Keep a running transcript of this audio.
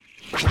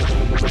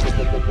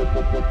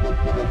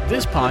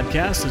This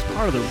podcast is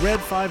part of the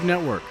Red 5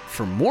 Network.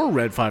 For more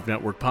Red 5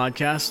 Network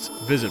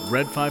podcasts, visit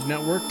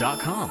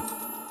red5network.com.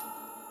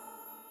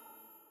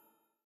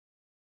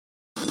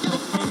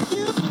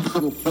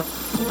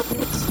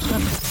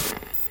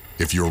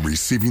 If you're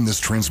receiving this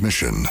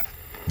transmission,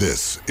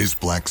 this is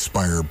Black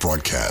Spire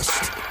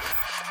Broadcast.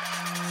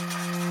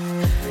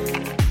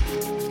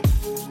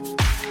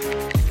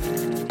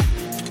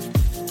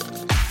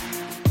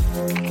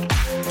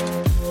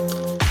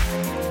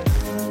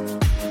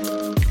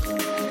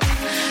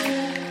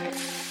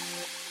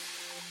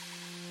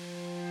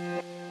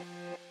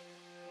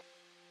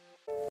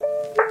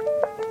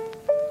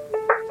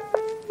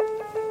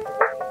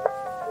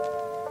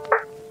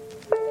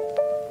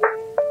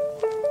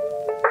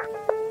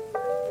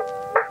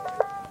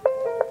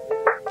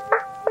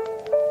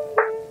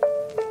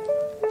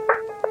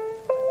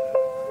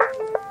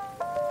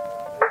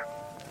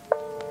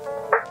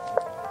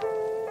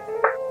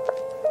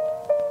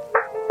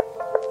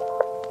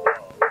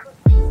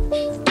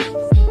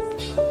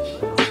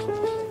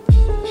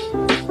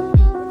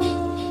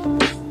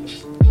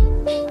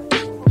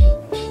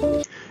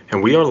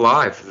 We are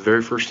live for the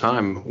very first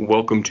time.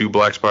 Welcome to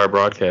Black Spire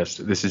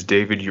Broadcast. This is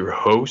David, your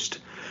host.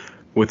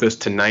 With us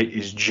tonight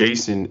is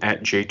Jason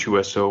at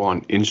J2SO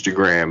on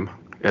Instagram.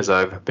 As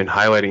I've been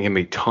highlighting him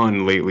a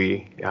ton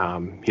lately,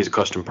 he's a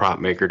custom prop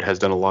maker, has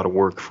done a lot of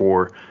work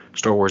for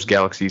Star Wars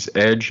Galaxy's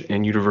Edge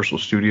and Universal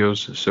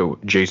Studios. So,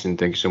 Jason,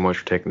 thank you so much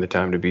for taking the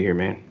time to be here,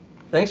 man.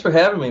 Thanks for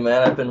having me,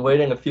 man. I've been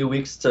waiting a few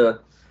weeks to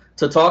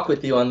talk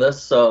with you on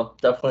this, so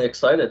definitely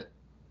excited.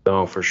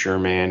 Oh, for sure,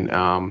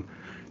 man.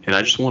 And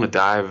I just want to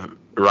dive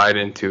right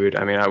into it.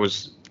 I mean, I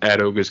was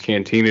at Oga's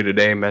Cantina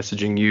today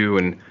messaging you,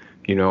 and,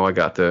 you know, I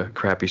got the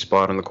crappy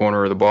spot on the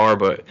corner of the bar,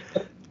 but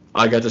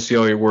I got to see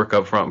all your work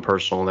up front and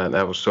personal, and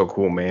that was so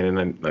cool, man. And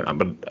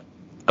then,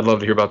 I'd love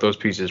to hear about those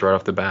pieces right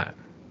off the bat.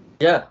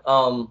 Yeah,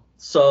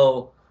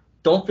 so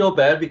don't feel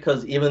bad,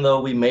 because even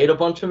though we made a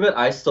bunch of it,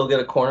 I still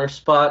get a corner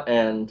spot,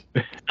 and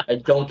I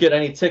don't get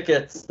any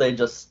tickets. They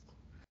just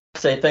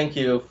say thank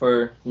you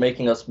for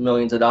making us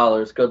millions of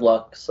dollars. Good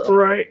luck. So.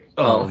 Right.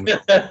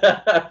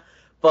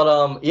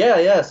 But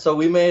yeah. So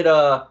we made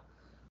I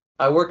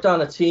worked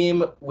on a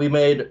team. We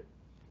made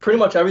pretty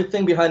much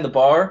everything behind the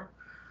bar.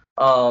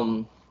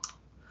 All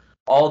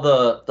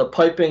the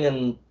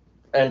piping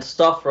and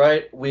stuff,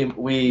 right?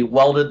 We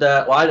welded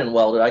that. Well, I didn't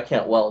weld it. I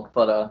can't weld,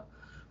 but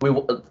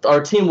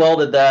our team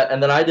welded that,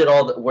 and then I did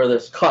where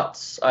there's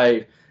cuts.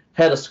 I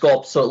had a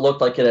sculpt so it looked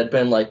like it had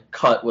been like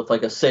cut with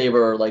like a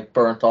saber, like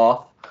burnt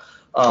off.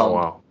 Oh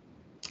wow.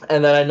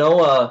 And then I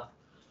know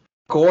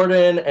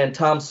Gordon and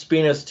Tom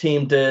Spina's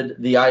team did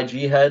the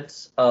IG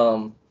heads,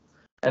 and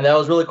that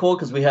was really cool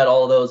because we had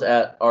all of those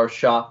at our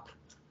shop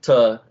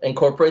to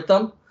incorporate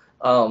them.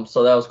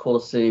 So that was cool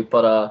to see.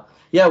 But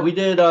yeah, we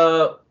did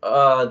all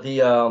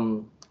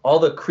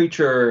the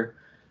creature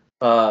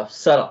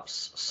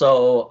setups.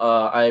 So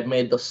I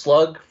made the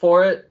slug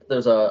for it.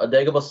 There's a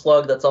Dagobah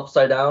slug that's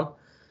upside down.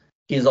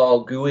 He's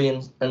all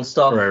gooey and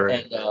stuff.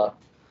 Right. And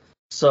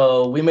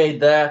so we made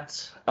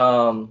that.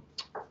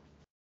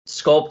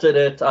 Sculpted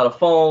it out of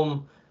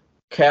foam,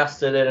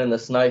 casted it in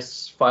this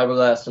nice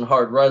fiberglass and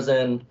hard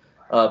resin,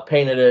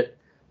 painted it,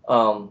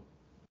 and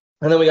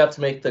then we got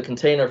to make the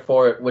container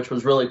for it, which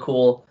was really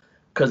cool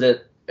because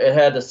it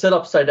had to sit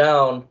upside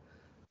down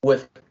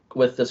with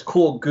this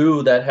cool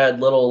goo that had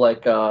little we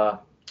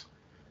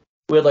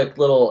had like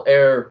little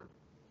air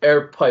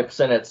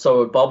pipes in it so it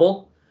would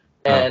bubble,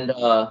 and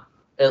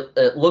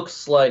it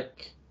looks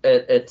like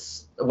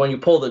it's when you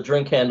pull the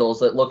drink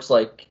handles, it looks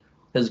like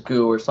his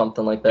goo or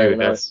something like that.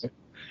 Dude,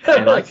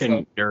 and I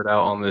can nerd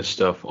out on this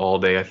stuff all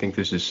day. I think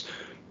this is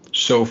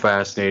so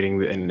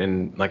fascinating,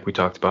 and like we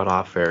talked about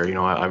off air, you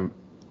know, I'm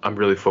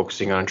really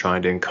focusing on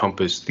trying to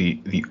encompass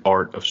the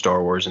art of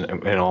Star Wars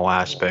in all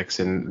aspects,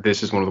 and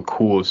this is one of the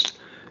coolest,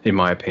 in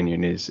my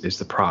opinion, is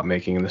the prop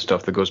making and the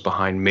stuff that goes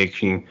behind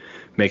making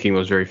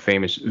those very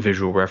famous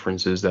visual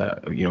references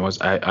that, you know,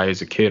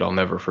 as a kid I'll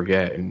never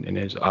forget, and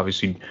has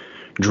obviously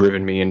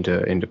driven me into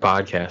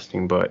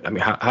podcasting. But I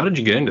mean, how did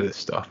you get into this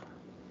stuff?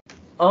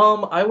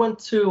 I went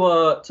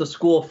to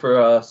school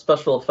for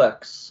special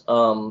effects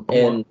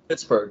in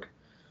Pittsburgh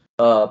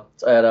at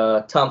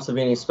Tom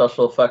Savini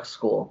Special Effects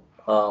School.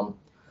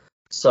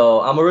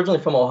 So I'm originally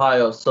from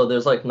Ohio, so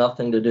there's like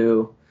nothing to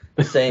do.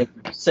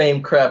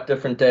 Same crap,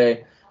 different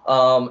day.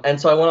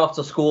 And so I went off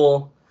to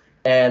school,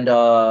 and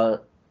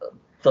the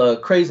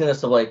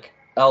craziness of like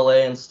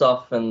LA and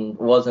stuff and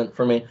wasn't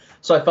for me.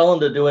 So I fell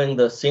into doing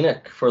the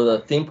scenic for the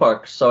theme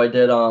park. So I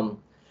did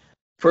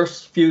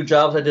first few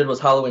jobs I did was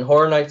Halloween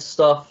Horror Nights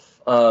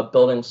stuff,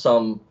 building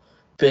some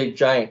big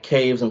giant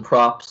caves and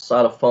props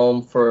out of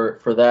foam for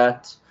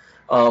that.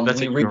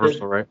 That's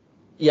Universal, right?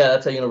 Yeah,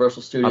 that's at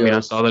Universal Studios. I mean, I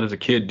saw that as a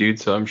kid, dude,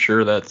 so I'm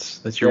sure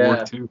that's your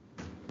work too.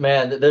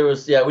 Man,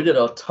 we did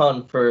a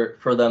ton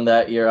for them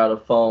that year out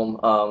of foam.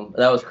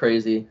 That was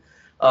crazy.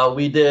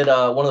 We did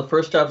one of the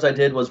first jobs I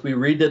did was we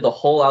redid the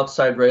whole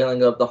outside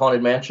railing of the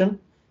Haunted Mansion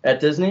at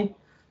Disney,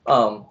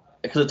 because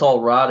it's all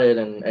rotted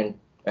and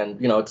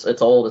you know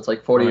it's old. It's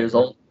like 40 years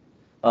old.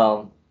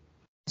 So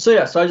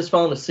I just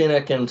found the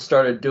scenic and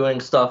started doing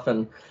stuff,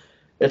 and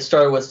it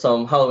started with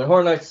some Halloween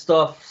Horror Nights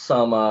stuff,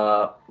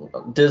 some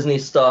Disney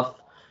stuff,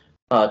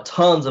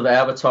 tons of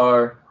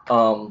Avatar,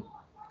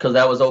 because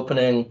that was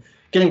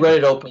getting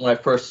ready to open when I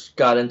first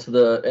got into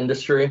the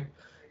industry.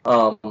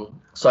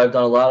 So I've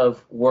done a lot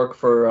of work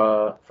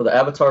for the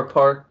Avatar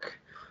Park,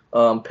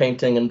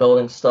 painting and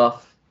building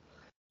stuff.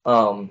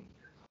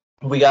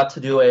 We got to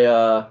do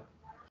a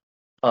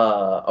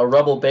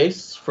Rebel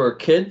base for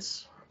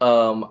kids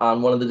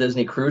on one of the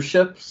Disney cruise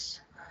ships.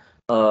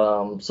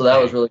 So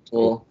that was really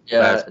cool.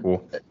 Yeah, that's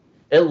cool.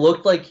 It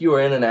looked like you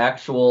were in an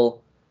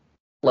actual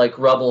like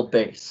Rebel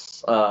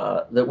base.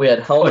 That we had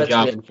helmets.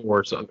 Like Java 4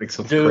 or something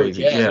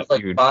crazy. Yeah, it was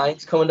like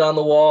vines coming down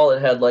the wall.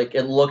 It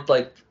looked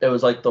like it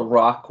was like the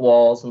rock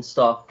walls and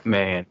stuff.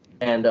 Man.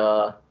 And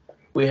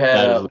we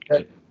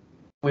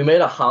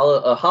made a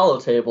hollow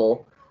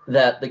table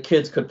that the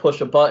kids could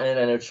push a button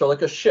and it'd show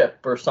like a ship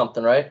or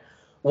something, right?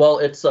 Well,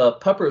 it's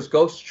Pepper's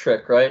ghost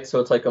trick, right? So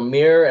it's like a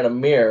mirror and a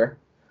mirror,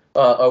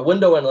 a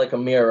window and like a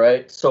mirror,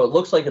 right? So it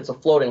looks like it's a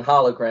floating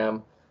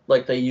hologram,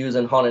 like they use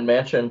in Haunted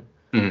Mansion,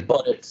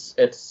 but it's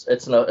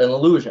an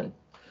illusion.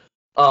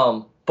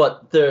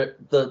 But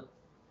the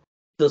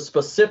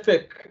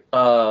specific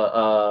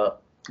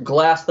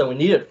glass that we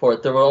needed for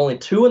it, there were only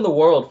 2 in the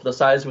world for the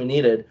size we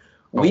needed.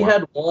 We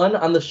had one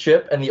on the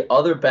ship, and the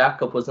other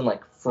backup was in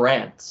like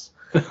France.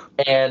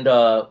 And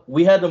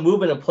we had to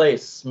move it in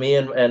place, me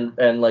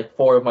and like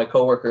 4 of my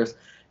coworkers,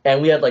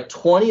 and we had like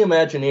 20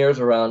 Imagineers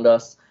around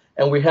us,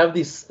 and we have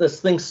this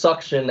thing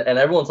suction, and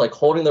everyone's like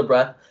holding their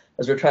breath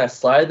as we're trying to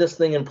slide this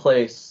thing in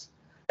place.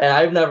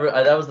 And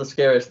that was the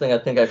scariest thing I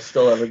think I've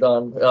still ever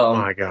done. Oh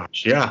my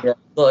gosh, yeah. So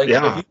like,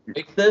 if you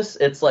make this,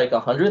 it's like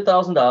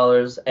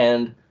 $100,000,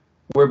 and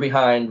we're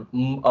behind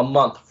a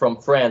month from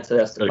France. It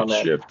has to come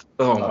shipped.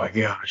 Oh my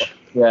gosh.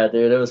 Yeah,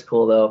 dude, it was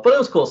cool though. But it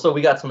was cool. So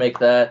we got to make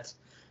that.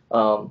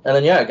 And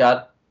then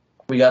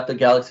we got the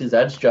Galaxy's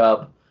Edge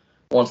job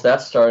once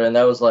that started, and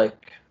that was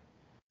like,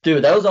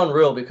 dude, that was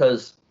unreal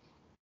because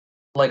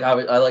like I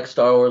like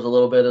Star Wars a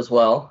little bit as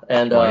well,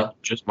 and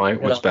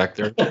what's back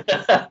there.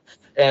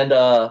 And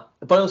but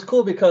it was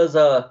cool because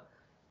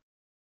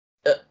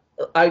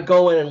I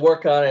go in and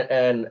work on it,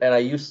 and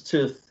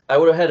I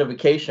would have had a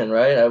vacation,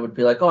 right? I would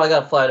be like, oh, I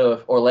gotta fly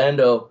to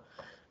Orlando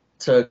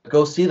to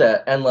go see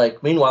that, and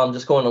like meanwhile I'm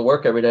just going to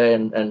work every day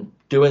and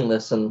doing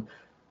this, and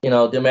the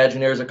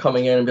Imagineers are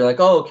coming in and be like,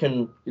 oh,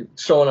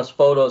 showing us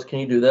photos, can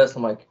you do this?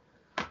 I'm like,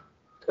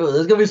 dude, this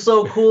is gonna be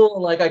so cool,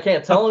 and like I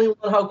can't tell anyone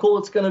how cool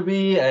it's gonna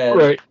be, and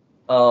right.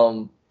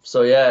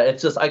 So yeah,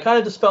 it's just I kind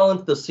of just fell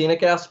into the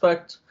scenic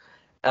aspect,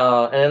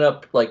 and ended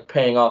up like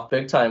paying off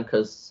big time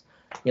because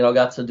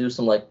got to do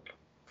some like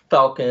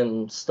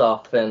Falcon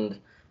stuff and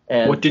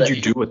what did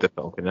you do with the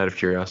Falcon, out of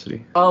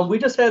curiosity? We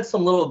just had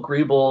some little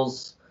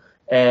greebles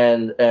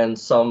and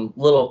some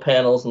little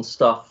panels and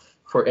stuff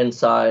for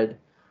inside.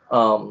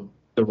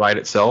 The ride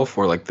itself,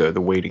 or like the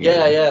waiting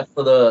area? Yeah,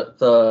 for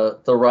the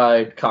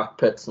ride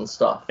cockpits and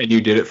stuff. And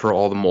you did it for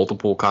all the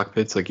multiple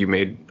cockpits? Like you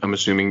made, I'm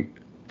assuming,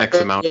 X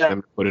amount of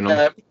them to put in them?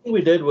 Yeah, everything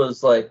we did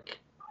was like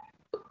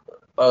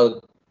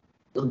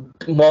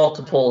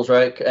multiples,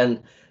 right?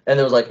 And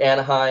there was like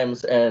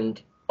Anaheim's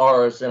and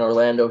ours in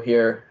Orlando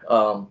here.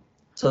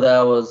 So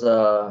that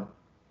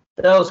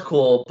was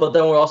cool. But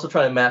then we're also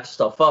trying to match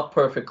stuff up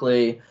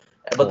perfectly.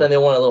 But then they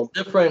want a little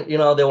different, they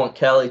want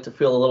Cali to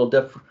feel a little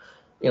different,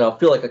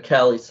 feel like a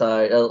Cali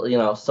side,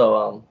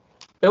 so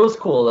it was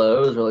cool though.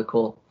 It was really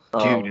cool.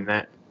 Dude, and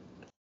that,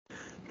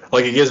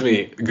 like, it gives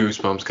me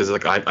goosebumps because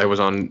like I was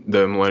on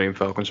the Millennium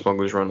Falcon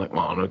Smugglers run like,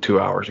 well, I don't know, 2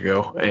 hours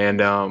ago,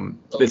 and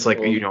it's like,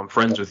 I'm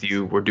friends with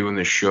you, we're doing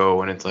this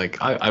show, and it's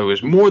like I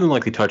was more than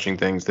likely touching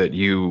things that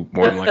you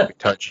more than likely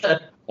touched.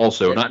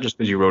 Also, not just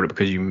because you wrote it,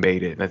 because you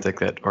made it, and I think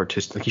that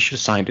artistic, like, you should have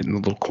signed it in the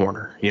little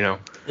corner,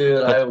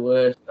 Dude, I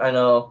wish. I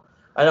know.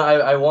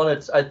 I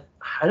wanted. I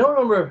don't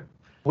remember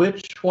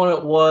which one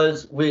it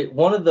was.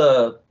 One of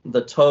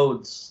the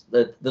toads,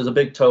 that there's a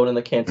big toad in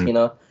the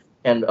cantina,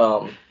 and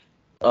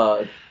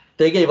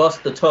they gave us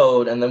the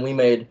toad, and then we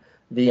made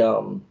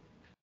the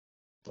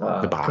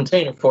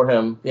container for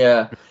him.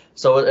 Yeah.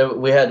 So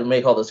we had to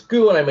make all this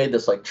goo, and I made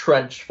this like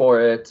trench for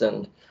it,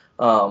 and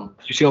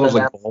you see all those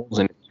like balls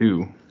in it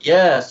too.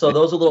 Yeah, so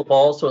those are little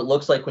balls, so it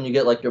looks like when you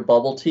get like your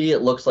bubble tea,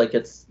 it looks like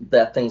it's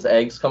that thing's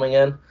eggs coming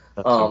in.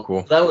 That's so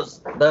cool. That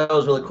was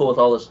really cool with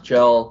all this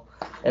gel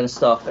and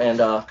stuff, and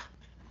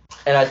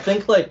I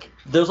think like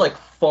there's like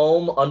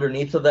foam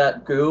underneath of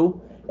that goo,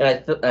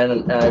 and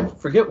I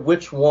forget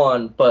which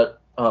one,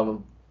 but me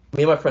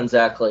and my friend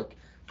Zach like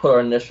put our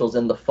initials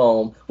in the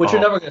foam, which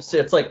you're never gonna see.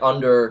 It's like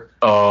under.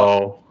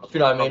 Oh. You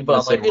know what I mean? But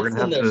I'm like, it's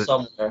in there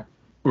somewhere.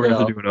 We're going to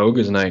have to do an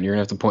Oga's night, and you're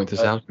going to have to point this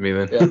out to me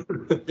then.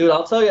 Yeah. Dude,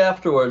 I'll tell you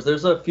afterwards.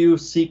 There's a few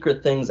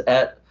secret things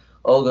at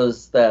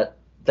Oga's that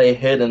they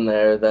hid in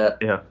there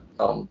that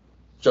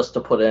just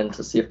to put in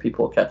to see if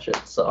people will catch it.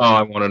 So. Oh,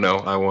 I want to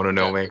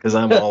know, man, because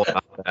I'm all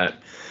about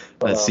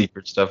that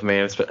secret stuff,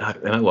 man.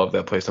 And I love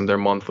that place. I'm there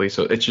monthly,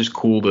 so it's just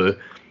cool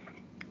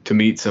to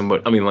meet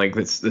somebody. I mean, like,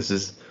 this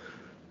is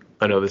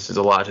I know this is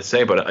a lot to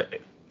say, but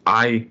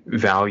I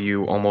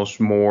value almost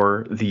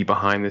more the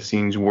behind the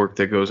scenes work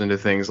that goes into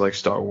things like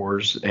Star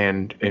Wars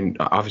and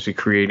obviously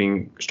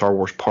creating Star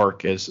Wars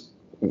Park, as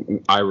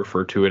I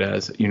refer to it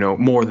as,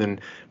 more than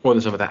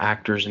some of the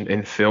actors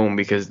in film,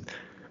 because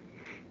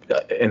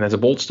and that's a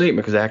bold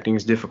statement because acting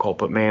is difficult,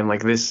 but man,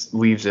 like this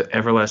leaves an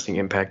everlasting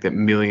impact that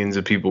millions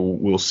of people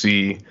will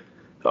see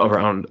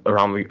around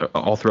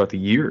all throughout the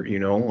year.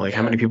 Like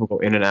how many people go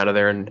in and out of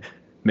there, and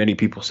many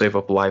people save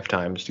up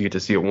lifetimes to get to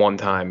see it one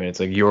time, and it's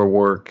like your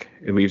work,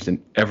 it leaves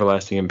an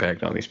everlasting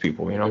impact on these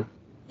people.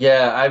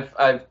 Yeah,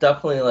 I've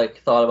definitely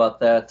like thought about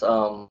that.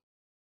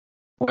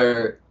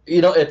 Where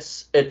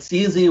it's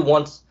easy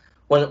once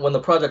when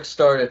the project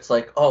starts, it's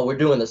like, oh, we're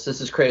doing this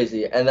is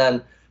crazy, and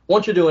then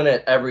once you're doing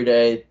it every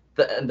day,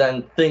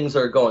 then things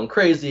are going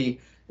crazy.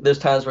 There's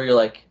times where you're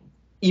like,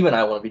 even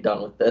I want to be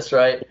done with this,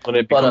 right? When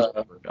it becomes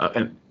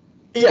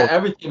everything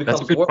becomes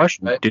that's a good work,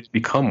 question. right? Did it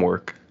become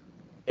work?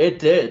 It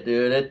did,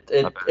 dude.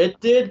 It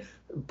did,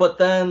 but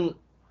then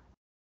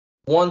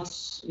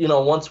once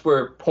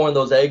we're pouring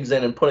those eggs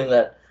in and putting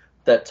that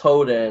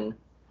toad in,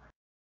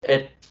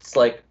 it's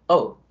like,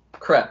 oh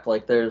crap,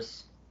 like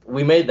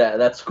we made that.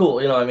 That's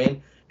cool, you know what I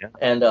mean? Yeah.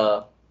 And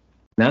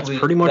that's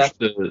pretty much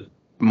the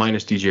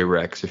minus DJ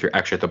Rex. If you're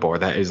actually at the bar,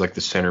 that is like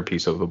the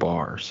centerpiece of the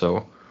bar.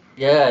 So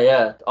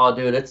yeah. Oh,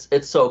 dude,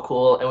 it's so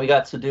cool, and we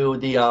got to do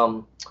the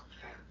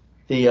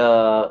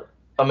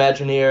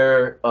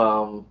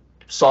Imagineer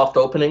soft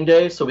opening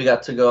day, so we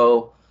got to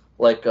go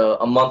like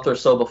a month or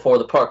so before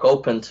the park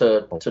opened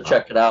to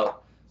check it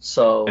out.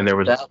 So and there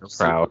was no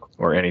crowd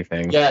or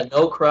anything. Yeah,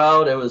 no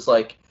crowd. It was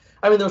like,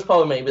 I mean, there was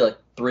probably maybe like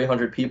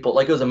 300 people.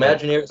 Like it was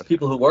Imagineers,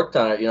 people who worked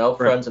on it,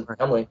 friends and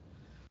family.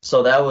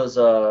 So that was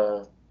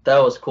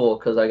cool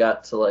because I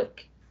got to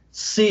like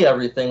see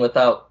everything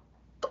without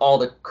all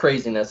the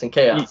craziness and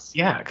chaos.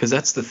 Yeah, because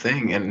that's the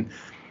thing, and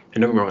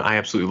don't get me wrong, I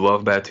absolutely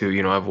love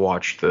Batu. I've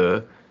watched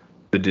the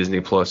Disney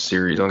Plus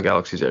series on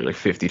Galaxy's Edge like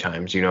 50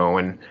 times,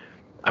 and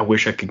I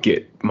wish I could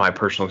get my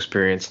personal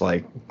experience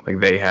like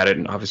they had it,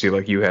 and obviously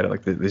like you had it,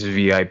 like this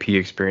VIP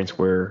experience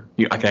where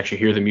I can actually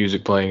hear the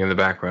music playing in the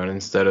background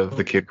instead of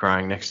the kid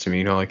crying next to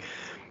me. Like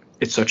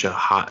it's such a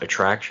hot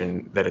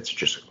attraction that it's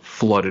just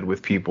flooded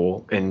with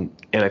people, and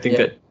I think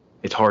that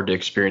it's hard to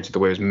experience it the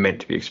way it was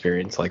meant to be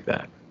experienced like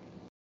that.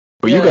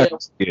 But you got to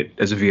see it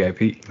as a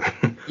VIP.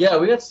 Yeah,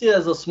 we got to see it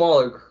as a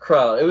smaller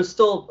crowd. It was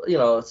still,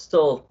 it's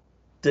still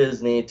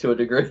Disney to a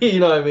degree,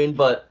 you know what I mean?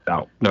 But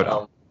no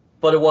doubt.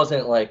 But it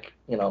wasn't like,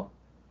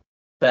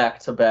 back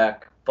to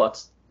back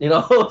butts, to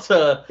everyone.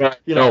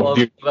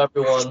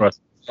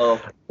 So,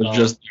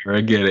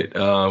 I get it.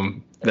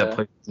 That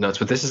place is nuts.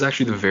 But this is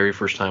actually the very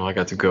first time I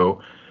got to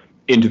go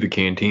into the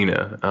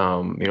cantina.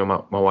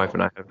 My wife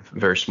and I have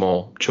very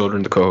small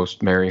children. The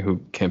co-host Mary, who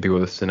can't be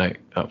with us tonight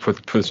for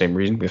the same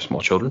reason, we have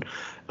small children.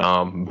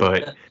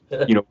 But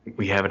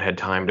we haven't had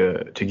time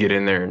to get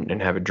in there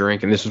and have a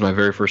drink. And this was my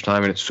very first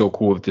time, and it's so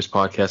cool that this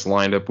podcast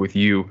lined up with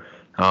you.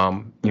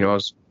 I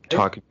was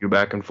talking to you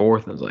back and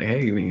forth, and I was like,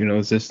 hey,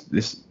 is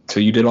this? So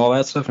you did all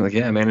that stuff? And like,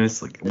 yeah, man. And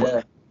it's like,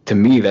 to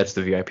me, that's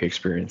the VIP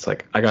experience.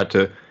 Like, I got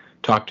to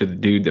talk to the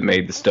dude that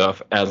made the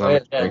stuff as I'm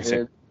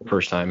experiencing the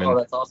first time. And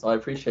that's awesome. I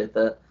appreciate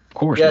that. Of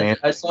course, man.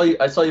 I saw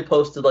you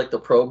posted like the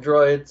probe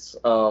droids.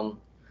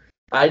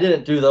 I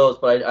didn't do those,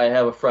 but I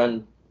have a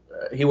friend.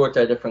 He worked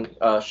at a different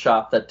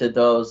shop that did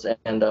those,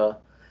 and I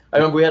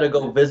remember we had to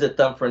go visit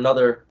them for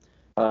another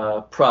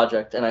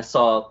project, and I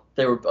saw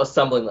they were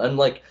assembling them. And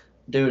like,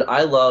 dude,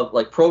 I love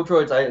like probe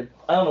droids. I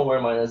don't know where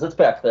mine is. It's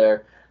back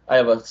there. I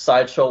have a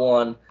sideshow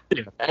one.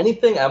 Yeah.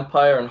 Anything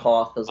Empire and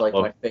Hoth is like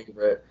my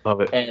favorite.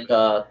 Love it. And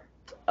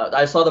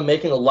I saw them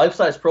making a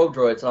life-size probe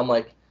droids, and I'm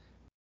like,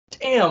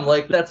 damn,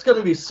 like that's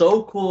gonna be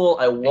so cool.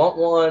 I want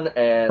one,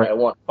 and I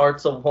want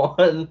parts of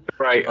one.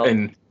 Right.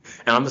 And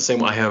I'm the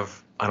same. I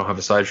don't have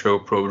a sideshow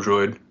probe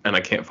droid, and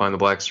I can't find the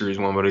Black Series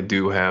one, but I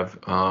do have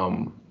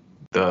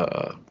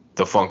the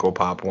Funko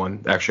Pop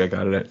one. Actually, I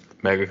got it at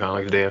MegaCon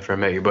like the day after I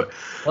met you. But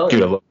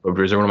dude, I love probe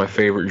droids. They're one of my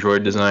favorite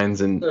droid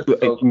designs, and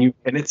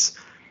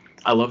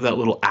I love that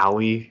little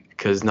alley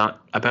because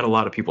I bet a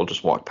lot of people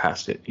just walk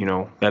past it.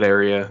 That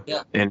area.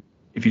 Yeah. And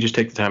if you just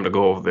take the time to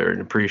go over there and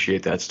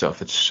appreciate that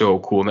stuff, it's so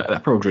cool. And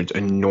that probe droid's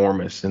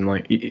enormous, and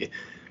like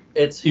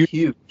it's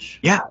huge.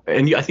 Yeah,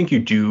 and I think you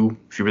do,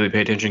 if you really pay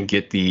attention,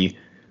 get the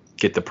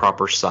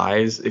proper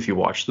size if you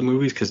watch the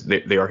movies, because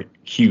they are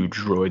huge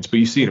droids. But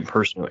you see it in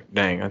person, you're like,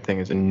 dang, that thing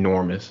is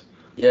enormous.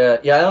 Yeah.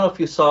 I don't know if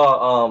you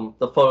saw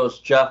the photos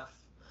Jeff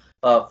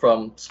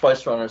from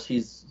Spice Runners.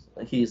 He's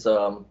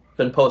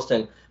been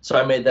posting. So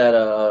I made that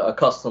a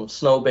custom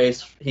snow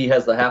base. He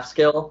has the half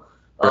scale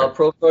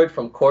probe droid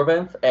from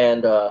Corvanth,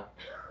 and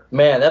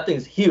man, that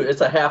thing's huge.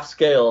 It's a half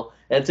scale,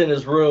 and it's in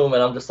his room,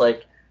 and I'm just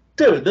like,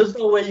 dude, there's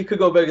no way you could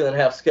go bigger than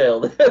half scale.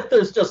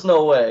 There's just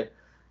no way.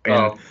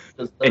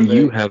 And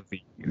you have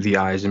the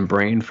eyes and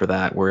brain for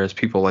that, whereas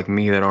people like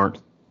me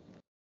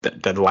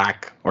that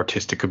lack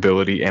artistic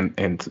ability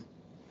and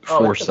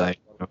foresight.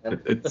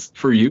 It's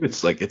for you.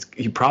 It's like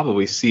you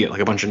probably see it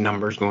like a bunch of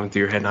numbers going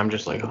through your head, and I'm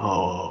just like,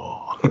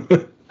 oh.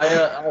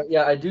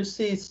 I do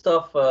see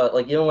stuff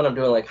like even when I'm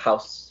doing like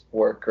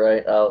housework,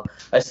 right?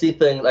 I see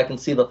things. I can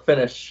see the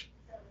finish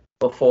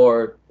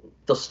before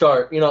the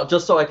start.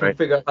 Just so I can Right.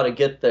 figure out how to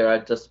get there.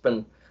 I've just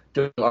been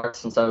doing art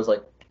since I was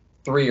like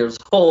 3 years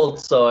old,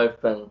 so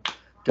I've been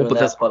doing but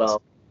that.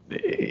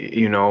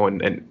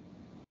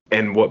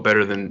 and what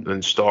better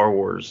than Star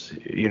Wars,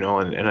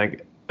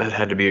 and that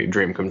had to be a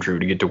dream come true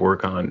to get to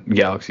work on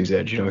Galaxy's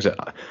Edge, 'cause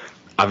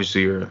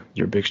obviously you're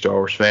a big Star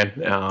Wars fan.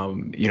 We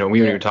haven't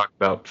even talked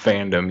about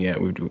fandom yet,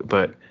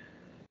 but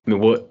I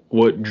mean,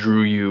 what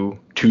drew you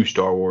to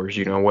Star Wars?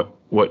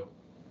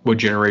 What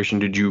generation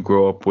did you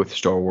grow up with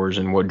Star Wars,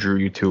 and what drew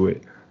you to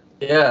it?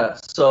 Yeah,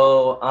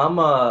 so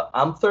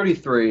I'm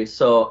 33,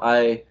 so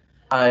I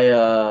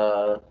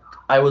was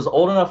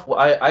old enough.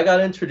 I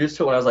got introduced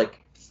to it when I was like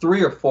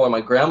 3 or 4.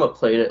 My grandma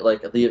played it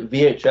like the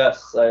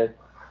VHS. I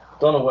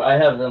don't know where I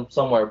have them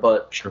somewhere,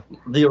 but Sure.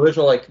 the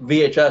original like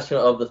VHS,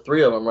 of the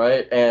 3 of them,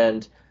 right?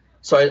 And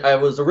so I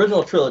was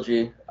original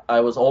trilogy. I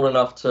was old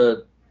enough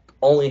to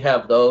only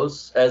have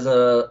those as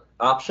a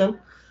option.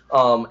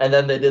 And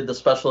then they did the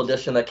special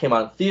edition that came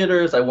out in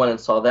theaters. I went and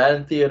saw that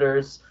in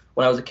theaters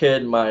when I was a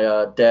kid.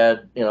 My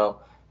dad,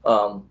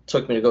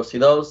 took me to go see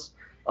those.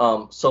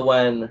 So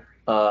when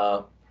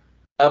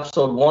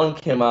Episode 1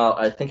 came out,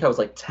 I think I was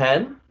like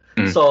 10.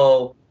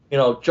 So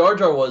Jar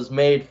Jar was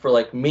made for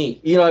like me.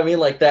 You know what I mean?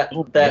 Like that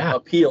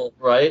appeal,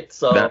 right?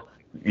 So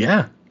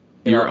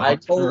I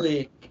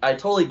totally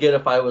get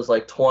if I was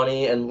like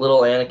 20 and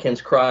little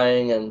Anakin's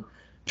crying and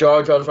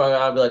Jar Jar's running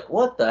around, I'd be like,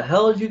 what the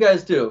hell did you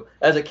guys do?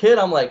 As a kid,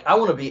 I'm like, I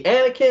want to be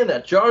Anakin.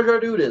 That Jar Jar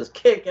dude is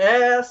kick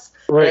ass.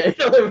 Right. You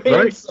know what I mean?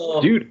 Right.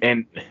 So, dude,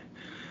 and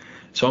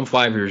so I'm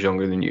 5 years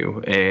younger than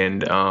you,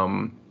 and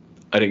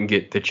I didn't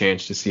get the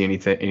chance to see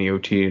any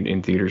OT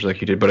in theaters like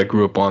you did, but I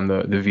grew up on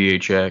the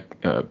VHS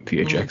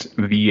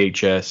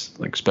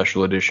like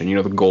special edition,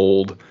 the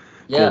gold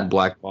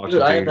black box.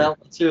 Dude, I have that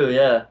one too.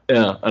 Yeah.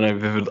 Yeah,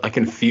 and I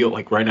can feel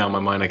like right now in my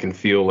mind I can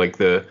feel like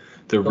the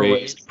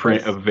raised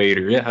print of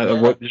Vader.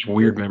 Yeah, just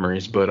weird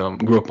memories, but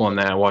grew up on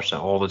that. I watched that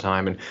all the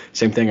time, and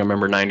same thing. I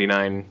remember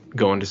 '99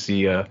 going to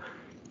see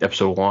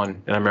Episode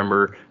 1, and I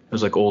remember it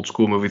was like old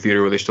school movie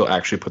theater where they still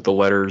actually put the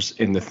letters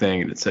in the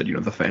thing, and it said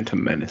the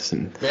Phantom Menace,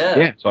 and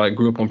so I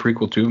grew up on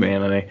prequel too,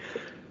 man.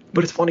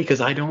 But it's funny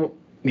because I don't,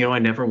 I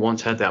never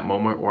once had that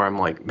moment where I'm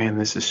like, man,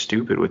 this is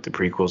stupid with the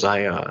prequels.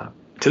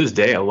 To this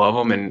day I love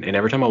them, and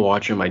every time I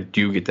watch them I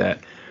do get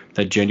that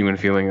genuine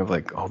feeling of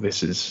like, oh,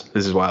 this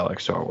is why I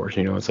like Star Wars.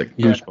 It's like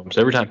goosebumps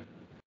every time.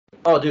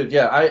 Oh, dude,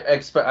 yeah.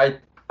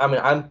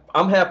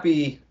 I'm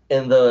happy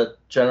in the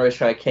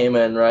generation I came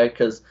in, right?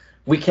 Because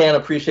we can't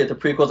appreciate the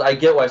prequels. I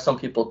get why some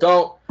people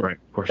don't. Right,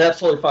 of course.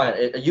 That's totally fine.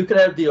 You could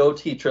have the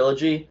OT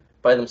trilogy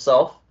by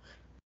themselves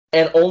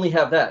and only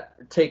have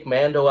that. Take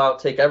Mando out,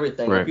 take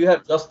everything. Right. If you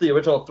have just the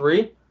original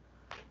 3,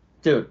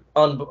 dude,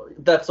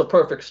 that's a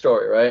perfect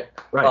story, right?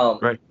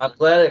 Right. I'm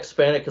glad it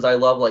expanded because I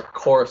love like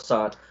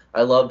Coruscant.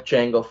 I love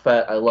Jango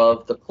Fett. I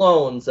love the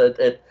clones.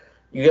 You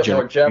get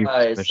more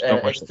Jedis,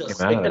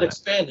 and it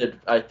expanded,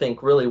 I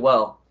think, really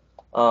well.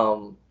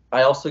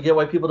 I also get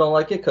why people don't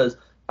like it because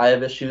I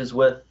have issues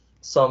with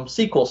some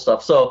sequel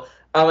stuff. So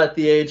I'm at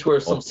the age where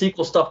some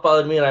sequel stuff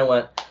bothered me, and I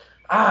went,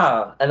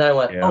 oh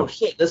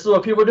shit, this is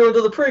what people are doing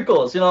to the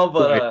prequels,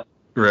 But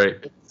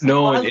right.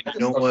 No, and you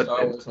know what?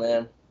 Star Wars,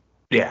 man.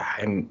 Yeah,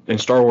 and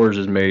Star Wars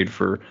is made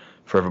for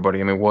everybody.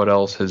 I mean, what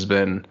else has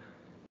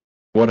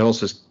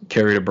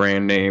carried a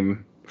brand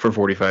name for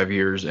 45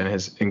 years and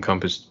has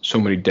encompassed so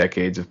many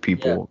decades of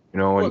people,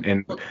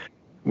 and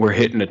we're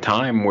hitting a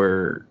time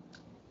where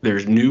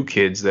there's new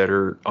kids that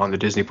are on the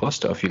Disney Plus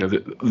stuff.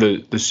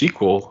 The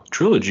sequel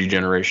trilogy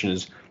generation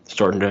is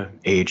starting to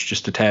age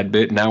just a tad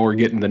bit. Now we're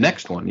getting the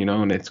next one,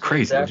 and it's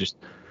crazy. Exactly.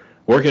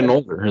 We're getting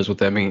older is what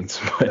that means.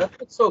 That's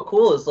what's so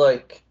cool is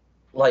like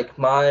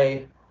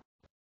my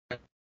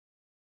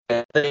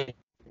they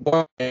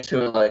weren't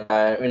into it like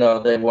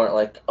they weren't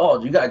like,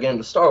 oh, you gotta get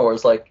into Star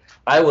Wars. Like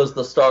I was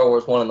the Star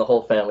Wars one in the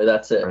whole family.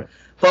 That's it. Right.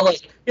 But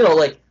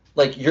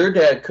like your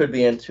dad could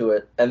be into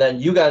it, and then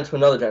you got into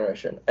another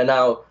generation, and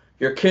now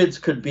your kids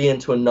could be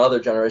into another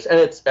generation,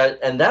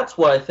 and that's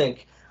what I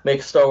think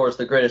makes Star Wars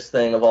the greatest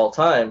thing of all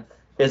time.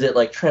 Is it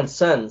like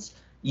transcends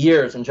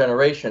years and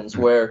generations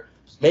where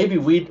maybe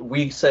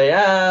we say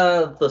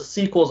the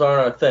sequels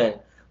aren't our thing,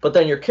 but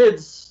then your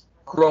kids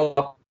grow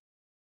up.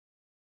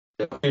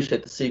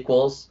 Appreciate the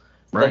sequels.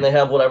 Right. Then they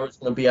have whatever's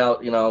going to be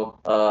out,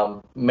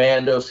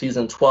 Mando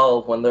season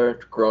 12 when they're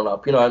grown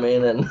up. You know what I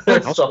mean? And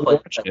stuff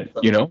like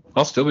that.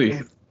 I'll still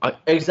be.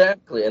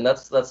 Exactly, and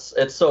that's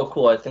it's so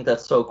cool. I think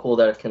that's so cool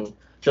that it can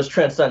just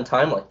transcend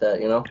time like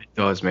that. It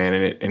does, man,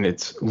 and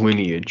it's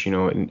lineage,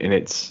 and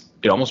it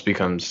almost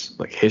becomes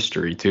like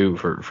history too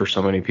for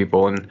so many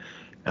people. And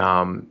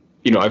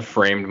I've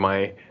framed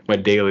my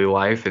daily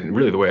life and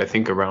really the way I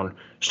think around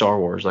Star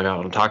Wars. Like I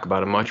don't talk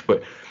about it much,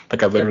 but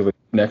like I literally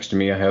next to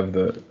me I have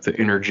the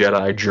Inner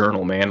Jedi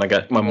journal, man. I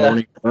got my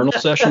morning journal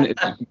session.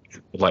 It's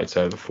the light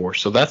side of the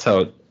Force, so that's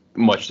how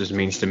much this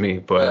means to me.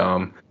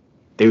 But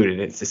dude,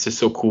 it's just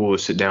so cool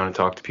to sit down and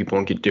talk to people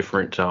and get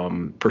different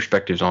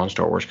perspectives on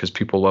Star Wars, because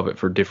people love it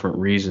for different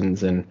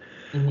reasons. And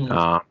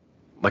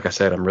like I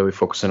said, I'm really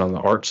focusing on the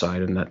art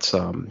side, and that's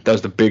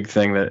the big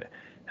thing that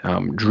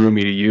drew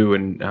me to you.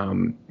 And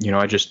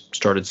I just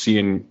started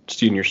seeing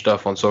your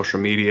stuff on social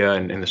media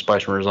and in the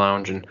Spice Runners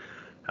Lounge, and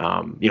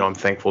I'm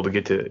thankful to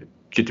get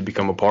to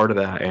become a part of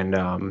that. And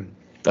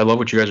I love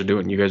what you guys are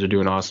doing. You guys are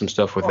doing awesome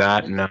stuff with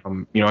that. And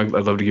I'd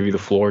love to give you the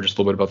floor just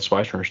a little bit about the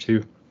Spice Runners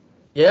too.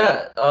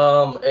 Yeah,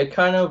 it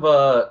kind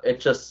of it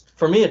just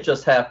for me it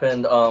just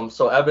happened.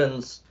 So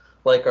Evan's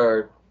like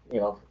our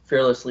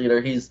fearless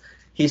leader.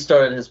 He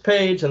started his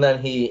page, and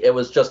then it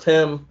was just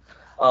him.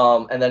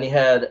 And then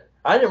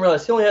I didn't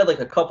realize he only had like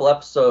a couple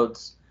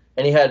episodes,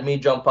 and he had me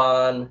jump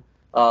on.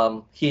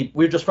 We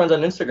were just friends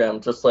on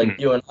Instagram, just like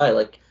you and I.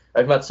 Like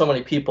I've met so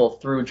many people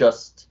through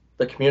just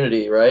the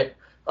community, right?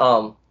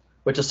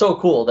 Which is so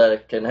cool that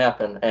it can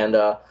happen. And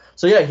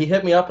so yeah, he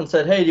hit me up and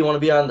said, "Hey, do you want to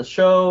be on the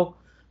show?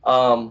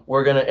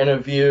 We're gonna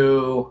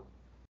interview."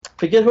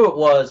 Forget who it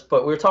was,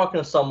 but we were talking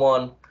to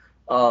someone.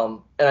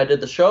 And I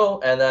did the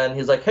show, and then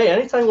he's like, "Hey,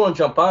 anytime you want to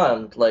jump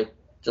on, like,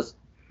 just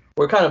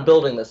we're kind of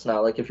building this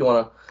now. Like, if you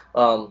want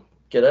to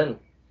get in."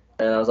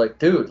 And I was like,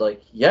 "Dude,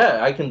 like,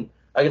 yeah, I can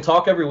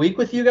talk every week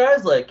with you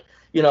guys, like,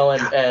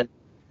 and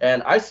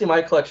I see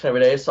my collection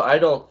every day, so I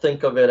don't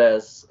think of it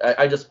as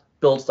I just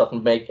build stuff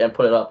and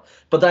put it up.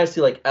 But then I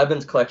see like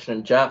Evan's collection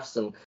and Jeff's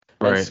and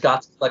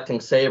Scott's collecting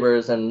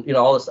sabers and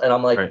all this, and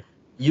I'm like,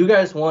 you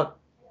guys want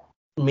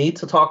me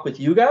to talk with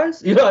you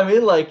guys? You know what I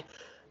mean? Like.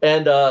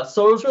 And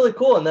so it was really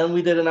cool. And then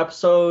we did an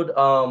episode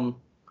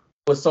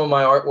with some of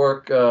my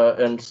artwork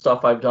and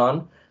stuff I've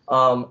done.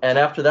 And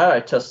after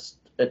that,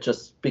 it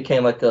just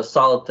became like a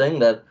solid thing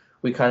that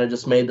we kind of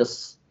just made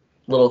this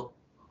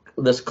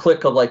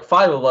clique of like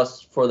 5 of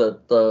us for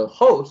the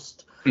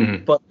host.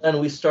 Mm-hmm. But then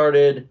we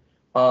started,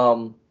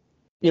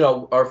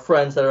 our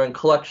friends that are in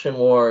Collection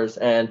Wars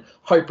and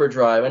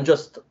Hyperdrive, and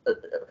just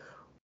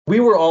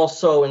we were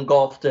also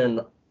engulfed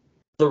in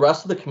the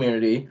rest of the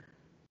community.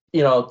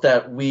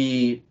 That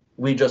we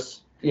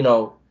just,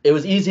 it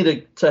was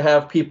easy to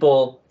have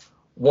people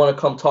want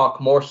to come talk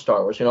more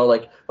Star Wars,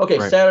 like, okay,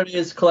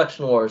 Saturdays,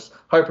 Collection Wars,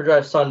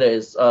 Hyperdrive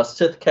Sundays,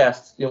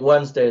 Sithcast,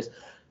 Wednesdays,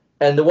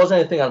 and there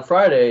wasn't anything on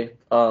Friday,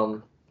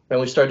 and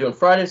we started doing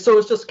Fridays, so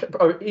it's just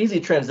an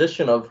easy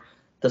transition of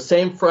the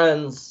same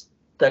friends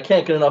that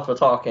can't get enough of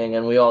talking,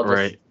 and we all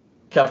just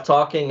kept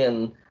talking,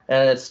 and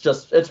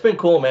it's been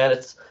cool, man.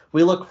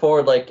 We look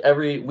forward, like,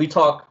 we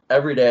talk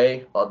every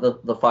day,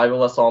 the 5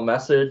 of us all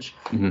message,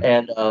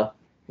 and,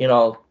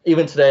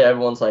 even today,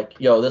 everyone's like,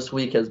 yo, this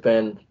week has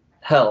been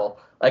hell.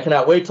 I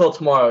cannot wait till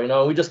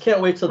tomorrow, we just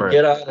can't wait to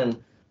get on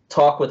and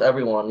talk with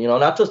everyone,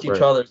 not just each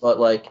other, but,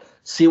 like,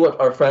 see what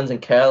our friends in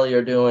Cali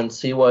are doing,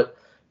 see what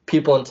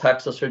people in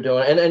Texas are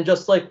doing, and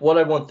just, like, what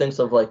everyone thinks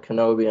of, like,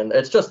 Kenobi, and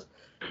it's just,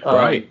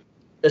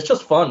 it's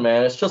just fun,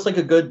 man. It's just, like,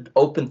 a good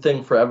open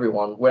thing for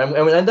everyone,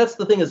 and that's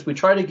the thing is we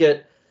try to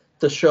get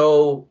the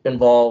show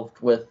involved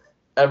with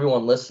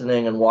everyone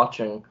listening and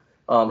watching.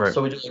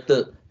 So we do like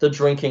the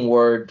drinking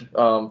word,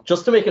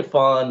 just to make it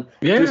fun.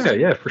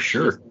 Yeah, for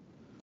sure.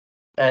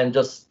 And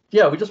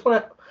we just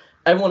want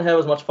everyone to have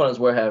as much fun as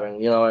we're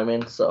having. You know what I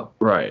mean? So.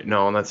 Right.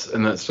 No, and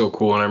that's so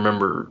cool. And I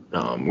remember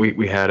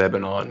we had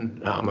Eben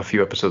on a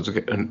few episodes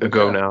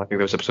ago now. I think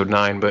that was episode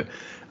 9. But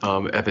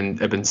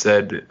Eben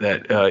said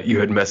that you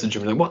had messaged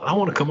him like, "Well, I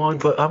want to come on,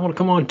 but I want to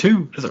come on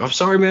too." I was like, "I'm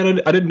sorry, man.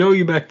 I didn't know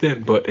you back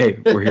then, but hey,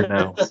 we're here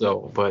now."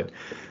 So, but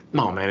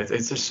no, man,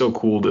 it's just so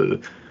cool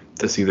to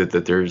see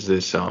that there's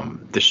this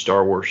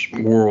Star Wars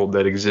world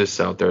that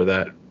exists out there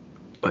that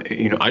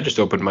I just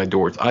opened my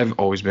doors. I've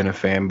always been a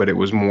fan, but it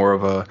was more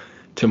of a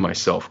to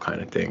myself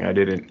kind of thing. I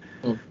didn't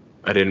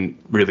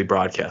really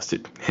broadcast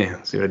it.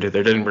 See what I did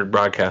there? Didn't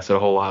broadcast it a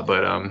whole lot,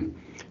 but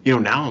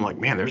now I'm like,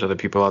 man, there's other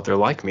people out there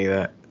like me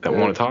that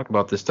want to talk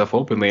about this stuff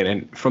openly.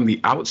 And from the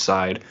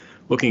outside,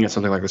 looking at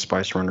something like the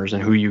Spice Runners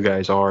and who you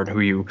guys are and who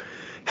you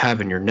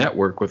have in your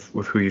network with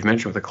who you've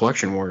mentioned with the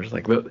Collection Wars,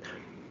 like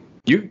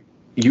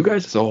you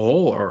guys as a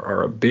whole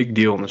are a big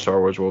deal in the Star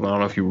Wars world. I don't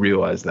know if you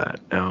realize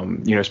that,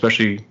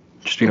 especially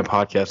just being a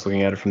podcast,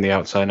 looking at it from the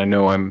outside. I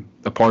know I'm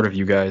a part of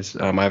you guys.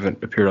 I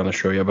haven't appeared on the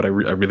show yet, but I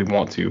really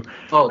want to.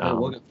 Oh, no,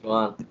 we'll get you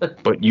on.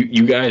 But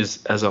you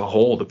guys as a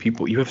whole, the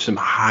people, you have some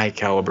high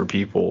caliber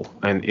people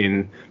and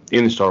in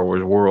the Star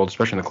Wars world,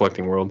 especially in the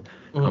collecting world,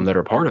 that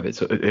are part of it.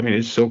 So I mean,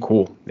 it's so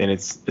cool, and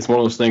it's one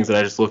of those things that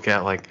I just look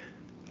at like,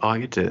 oh, I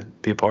get to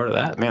be a part of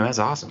that. Man, that's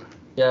awesome.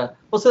 Yeah.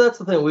 Well, so that's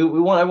the thing.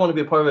 I want to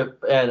be a part of it,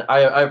 and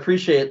I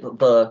appreciate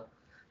the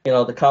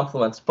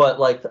compliments,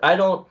 but like I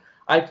don't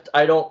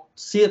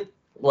see it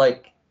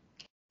like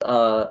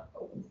I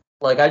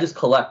just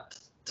collect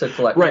to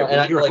collect. Right.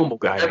 And you're a humble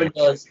guy. Evan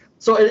does.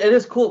 So it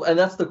is cool, and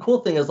that's the cool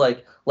thing is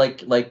like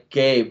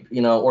Gabe,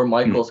 or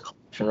Michael's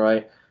collection,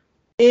 right?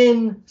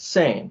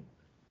 Insane.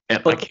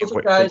 And but those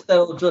are guys that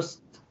will just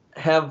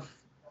have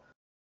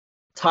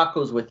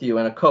tacos with you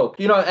and a Coke,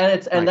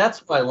 and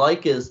that's what I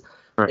like is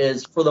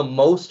for the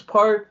most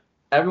part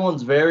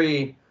everyone's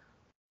very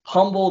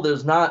humble.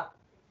 There's not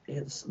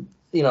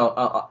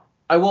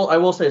I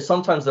will say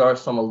sometimes there are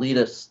some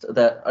elitist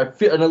that I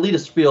feel an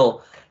elitist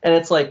feel, and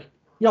it's like,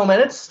 man,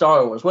 it's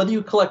Star Wars. Whether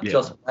you collect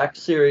just Black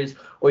Series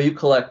or you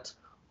collect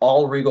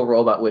all Regal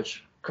Robot,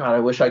 which God, I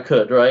wish I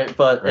could, right?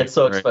 But it's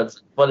so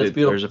expensive. But it's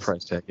beautiful. There's a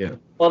price tag, yeah.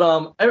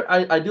 But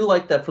I do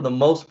like that for the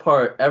most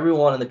part,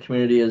 everyone in the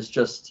community is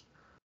just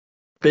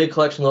big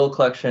collection, little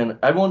collection.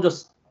 Everyone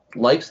just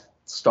likes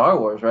Star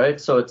Wars,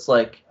 right? So it's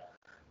like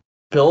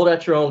build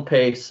at your own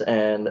pace,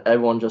 and I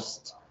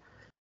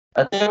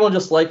think everyone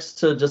just likes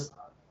to just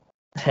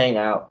hang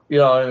out. You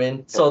know what I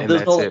mean? So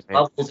there's no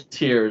levels of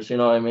tiers. You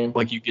know what I mean?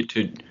 Like you get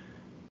to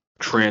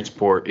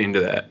transport into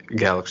that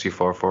galaxy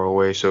far, far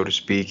away, so to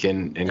speak,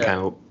 and kind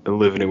of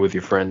live in it with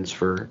your friends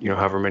for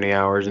however many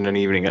hours in an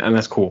evening, and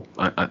that's cool.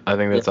 I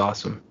think that's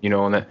awesome.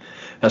 And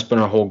that's been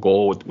our whole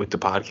goal with the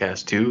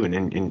podcast too,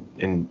 and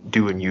in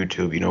doing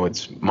YouTube.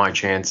 It's my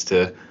chance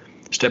to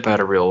step out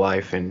of real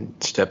life and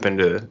step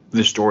into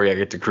the story I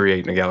get to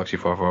create in a galaxy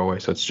far, far away.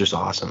 So it's just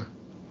awesome.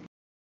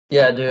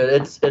 Yeah, dude,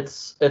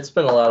 it's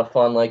been a lot of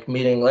fun. Like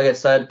meeting, like I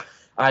said,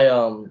 I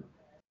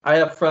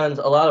have friends.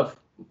 A lot of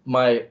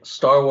my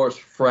Star Wars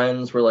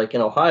friends were like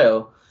in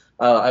Ohio.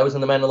 I was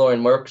in the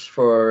Mandalorian Mercs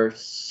for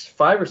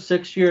 5 or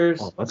 6 years.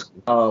 Oh, that's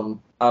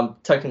cool. I'm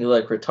technically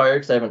like retired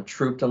because I haven't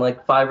trooped in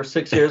like 5 or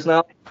 6 years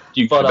now.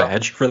 Do you get a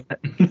badge for that?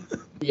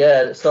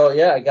 Yeah, so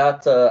I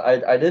got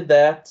I did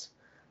that.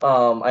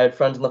 I had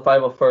friends in the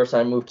 501st.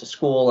 I moved to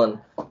school, and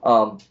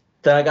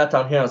then I got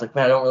down here. And I was like,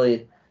 man,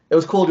 it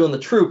was cool doing the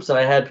troops, and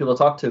I had people to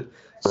talk to. Right.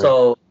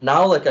 So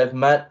now, like, I've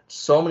met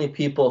so many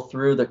people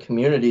through the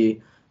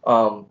community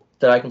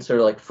that I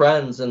consider like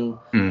friends, and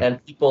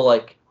people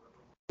like,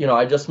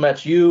 I just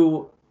met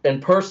you in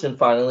person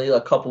finally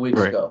a couple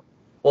weeks ago.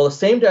 Well, the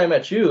same day I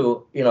met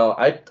you,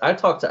 I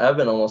talked to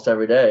Evan almost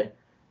every day,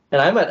 and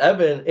I met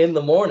Evan in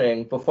the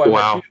morning before I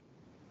met you.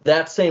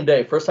 That same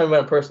day, first time I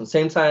met in person.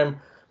 Same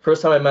time,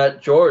 first time I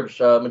met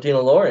George Medina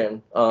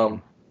Lorian.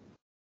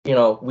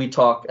 We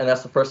talk, and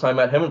that's the first time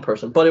I met him in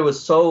person. But it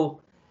was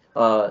so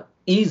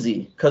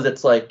easy because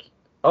it's like,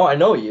 oh, I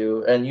know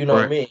you, and you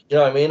know me. You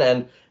know what I mean?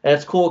 And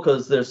it's cool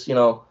because there's,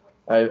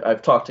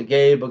 I've talked to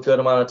Gabe a good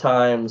amount of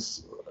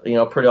times.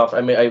 Pretty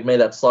often. I made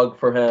that slug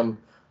for him.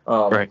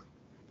 And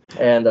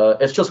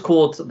it's just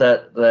cool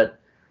that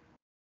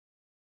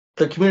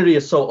the community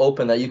is so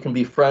open that you can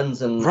be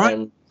friends and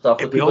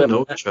stuff with people. We all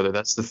know each other.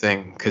 That's the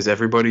thing, because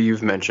everybody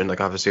you've mentioned,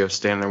 like obviously I was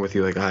standing there with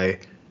you, like I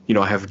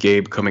have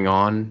Gabe coming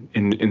on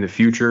in the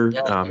future.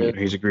 Yeah,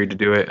 he's agreed to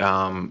do it.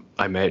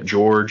 I met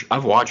George.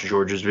 I've watched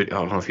George's video. I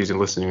don't know if he's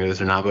listening to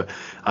this or not, but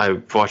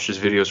I've watched his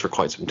videos for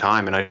quite some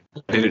time, and I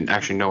didn't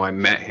actually know I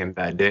met him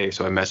that day.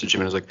 So I messaged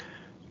him and I was like,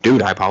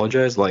 dude, I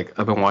apologize. Like,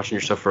 I've been watching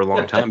your stuff for a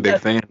long time. Big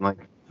fan. Like,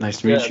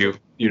 nice to meet you.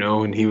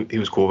 And he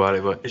was cool about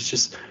it. But it's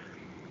just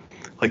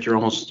like you're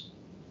almost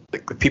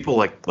like people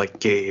like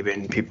Gabe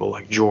and people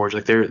like George.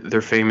 Like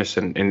they're famous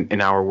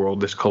in our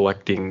world, this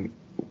collecting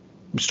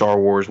Star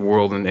Wars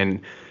world,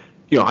 and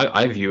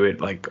I view it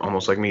like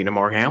almost like meeting a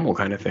Mark Hamill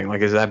kind of thing.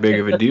 Like, is that big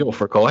of a deal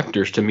for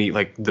collectors to meet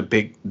like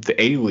the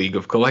A league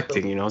of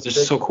collecting? It's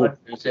just so cool.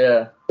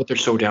 Yeah. But they're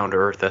so down to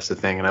earth. That's the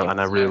thing, and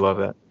I really love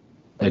that.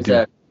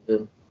 Exactly. I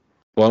do.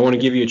 Well, I want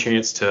to give you a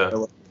chance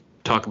to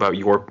talk about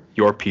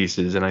your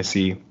pieces, and I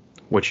see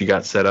what you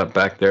got set up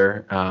back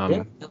there.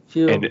 And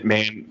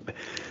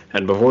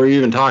before you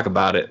even talk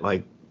about it,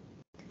 like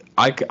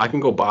I can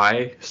go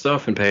buy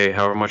stuff and pay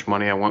however much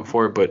money I want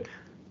for it, but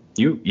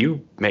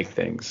you make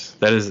things.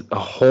 That is a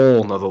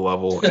whole nother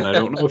level, and I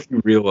don't know if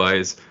you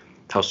realize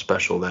how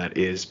special that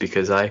is,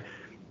 because I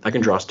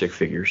can draw stick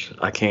figures.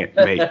 I can't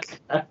make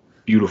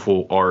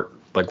beautiful art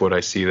like what I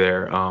see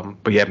there.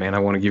 But yeah, man, I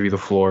want to give you the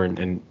floor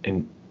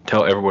and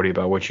tell everybody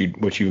about what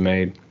you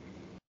made.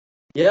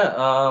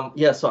 Yeah.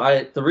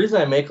 So the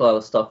reason I make a lot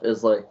of stuff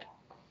is like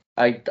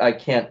I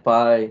can't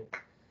buy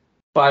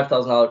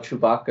 $5,000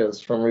 Chewbacca's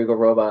from Regal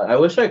Robot. I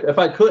wish if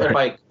I could,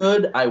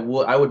 I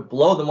would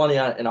blow the money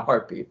on it in a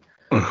heartbeat.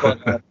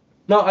 But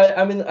no,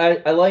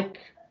 I like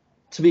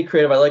to be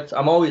creative.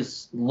 I'm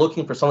always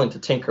looking for something to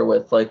tinker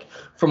with. Like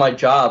for my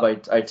job,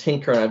 I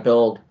tinker and I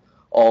build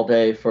all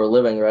day for a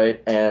living,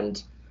 right?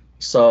 And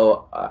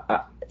so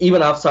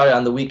even outside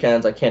on the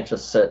weekends, I can't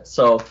just sit.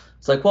 So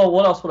it's like, well,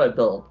 what else would I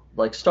build?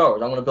 Like Star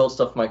Wars. I'm going to build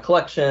stuff for my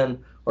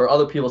collection or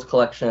other people's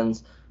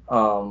collections.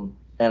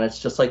 And it's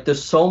just like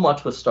there's so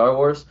much with Star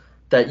Wars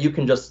that you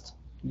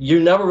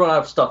never run out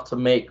of stuff to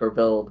make or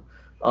build.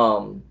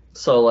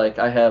 So like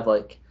I have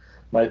like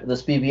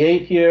this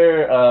BB-8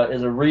 here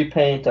is a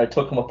repaint. I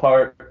took them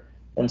apart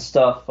and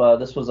stuff.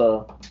 This was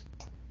a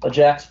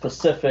Jax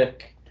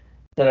Pacific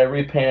that I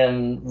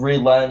repainted,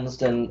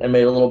 relensed, and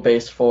made a little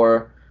base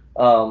for.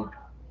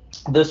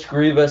 This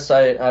Grievous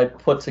I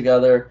put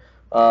together,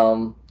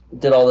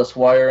 did all this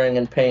wiring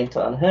and paint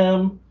on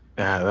him.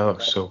 Yeah, that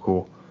looks so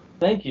cool.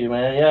 Thank you,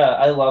 man. Yeah,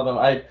 I love him.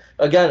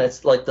 Again,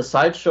 it's like the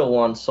Sideshow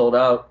one sold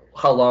out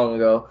how long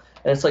ago,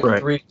 and it's like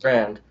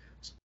 $3,000.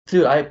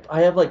 Dude,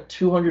 I have like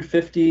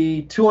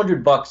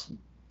 $200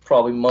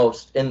 probably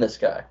most in this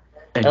guy.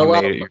 And you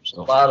made it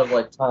yourself. A lot of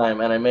like time,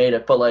 and I made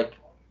it, but like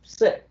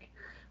sick.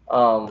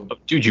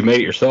 Dude, you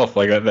made it yourself.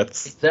 Like that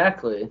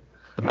Exactly.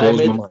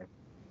 blows my mind.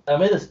 I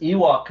made this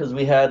Ewok because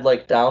we had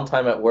like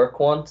downtime at work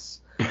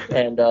once,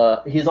 and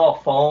he's all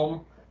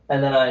foam.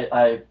 And then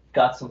I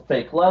got some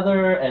fake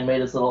leather and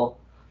made his little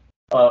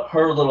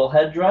her little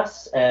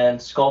headdress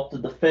and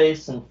sculpted the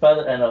face and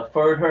feather and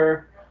furred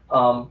her.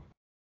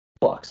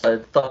 Ewoks.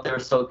 I thought they were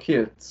so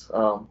cute.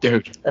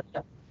 Dude,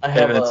 I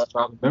have that's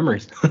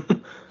memories.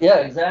 Yeah,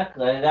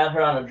 exactly. I got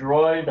her on a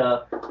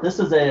droid. This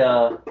is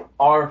a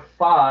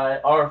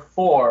R4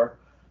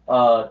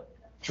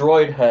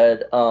 droid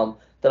head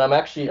that I'm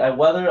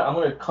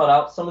going to cut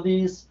out some of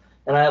these,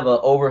 and I have an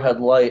overhead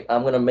light.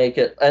 I'm going to make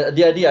it.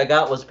 The idea I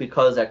got was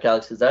because at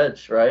Galaxy's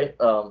Edge, right?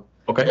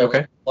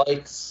 Okay.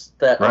 Lights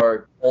that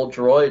are old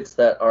droids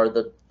that are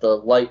the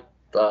light.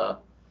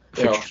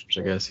 Fixtures,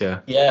 I guess,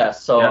 yeah. Yeah,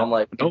 so I'm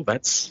like, no,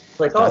 that's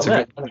like, that's oh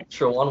man, an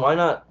extra one. Why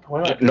not?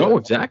 No,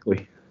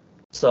 exactly.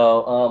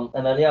 So,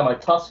 and then my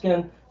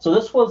Tusken. So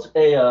this was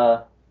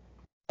a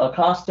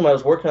costume I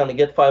was working on to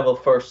get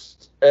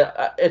 501st.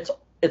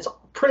 It's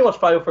pretty much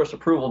 501st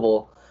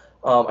approvable.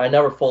 I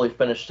never fully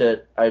finished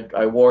it.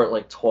 I wore it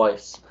like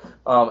twice.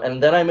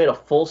 And then I made a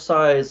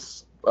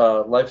full-size,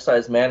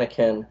 life-size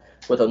mannequin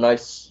with a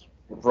nice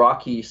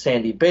rocky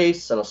sandy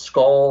base and a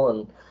skull,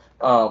 and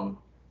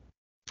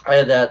I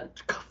had that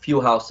a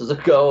few houses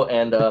ago,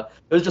 and it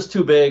was just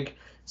too big,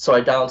 so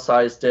I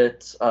downsized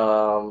it.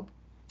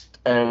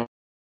 And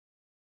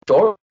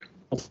I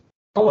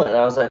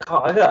was like,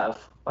 oh, I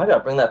gotta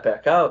bring that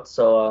back out.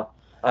 So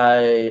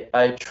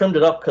I trimmed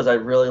it up because I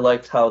really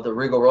liked how the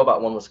Regal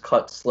Robot one was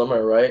cut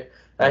slimmer, right?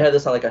 I had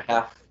this on like a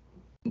half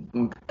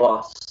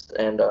bust,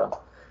 and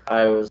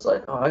I was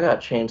like, oh, I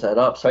gotta change that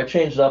up. So I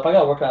changed it up. I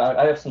gotta work on it.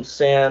 I have some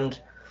sand.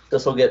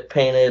 This will get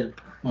painted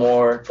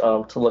more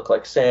to look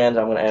like sand.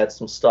 I'm gonna add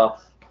some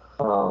stuff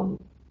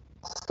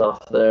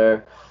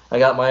there. I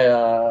got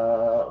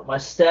my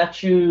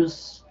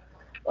statues.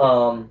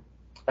 I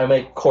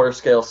make quarter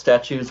scale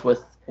statues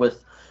with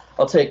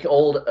I'll take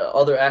old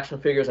other action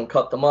figures and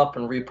cut them up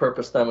and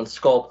repurpose them and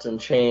sculpt and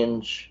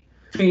change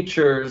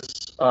features.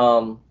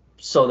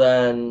 So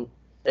then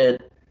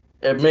it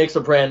makes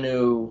a brand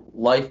new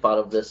life out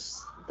of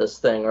this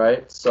thing,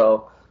 right?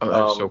 So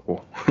that's so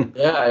cool.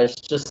 Yeah, it's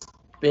just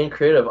being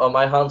creative.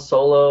 My Han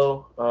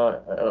Solo,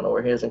 I don't know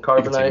where he is in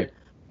Carbonite,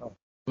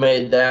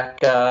 made that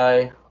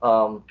guy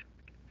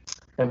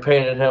and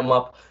painted him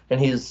up, and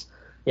he's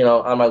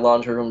on my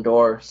laundry room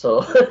door,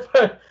 so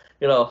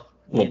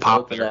We'll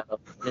pop there.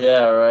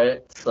 Yeah,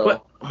 right. So.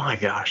 But, oh my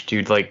gosh,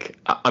 dude! Like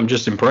I'm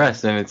just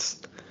impressed, and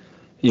it's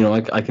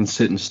I can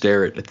sit and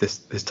stare at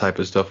this type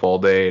of stuff all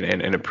day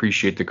and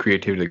appreciate the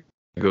creativity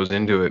that goes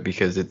into it,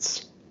 because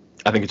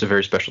I think it's a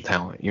very special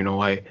talent.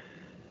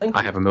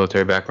 I have a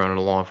military background and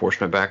a law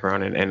enforcement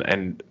background,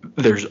 and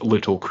there's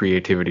little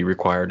creativity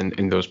required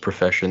in those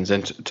professions.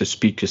 And to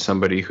speak to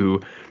somebody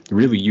who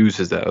really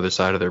uses that other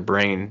side of their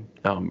brain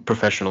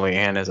professionally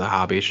and as a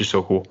hobby, it's just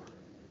so cool.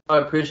 I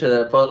appreciate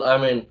that, but I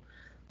mean,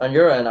 on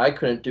your end, I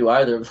couldn't do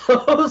either of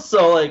those.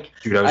 So like,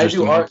 dude, I was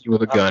just art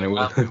with a gun. It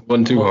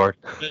wasn't too hard.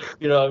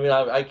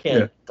 I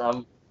can't.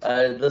 Yeah.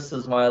 This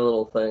is my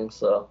little thing.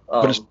 So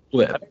but it's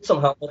split. I made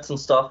some helmets and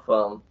stuff.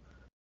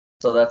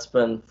 So that's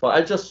been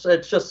fun. It's just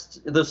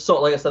there's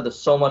like I said, there's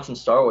so much in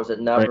Star Wars.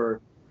 It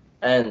never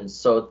ends.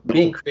 So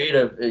being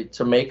creative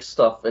to make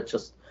stuff,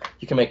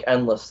 you can make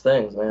endless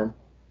things, man.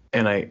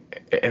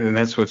 And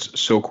that's what's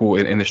so cool.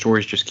 And the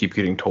stories just keep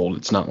getting told.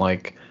 It's not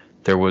like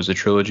there was a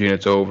trilogy and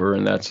it's over,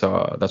 and that's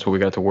what we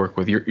got to work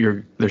with.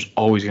 There's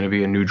always going to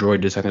be a new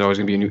droid design. There's always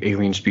going to be a new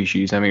alien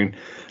species. I mean,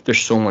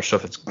 there's so much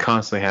stuff that's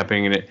constantly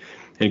happening, and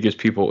it gives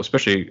people,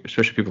 especially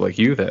people like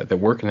you that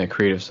work in that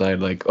creative side,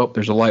 like, oh,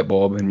 there's a light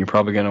bulb, and you're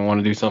probably going to want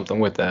to do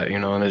something with that,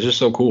 and it's just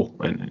so cool,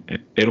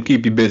 and it'll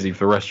keep you busy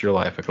for the rest of your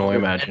life. I can only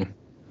imagine.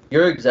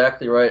 You're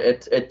exactly right.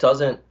 It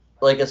doesn't,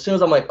 like, as soon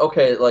as I'm like,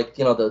 okay, like,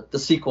 the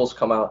sequels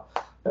come out,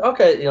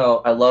 okay,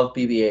 I love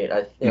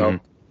BB-8.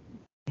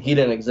 He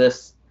didn't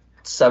exist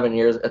 8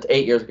 years,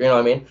 you know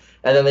what I mean?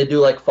 And then they do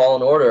like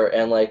Fallen Order,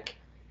 and like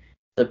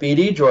the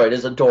BD droid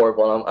is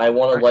adorable, and I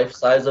want a life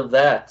size of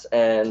that.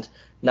 And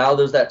now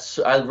there's that.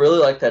 I really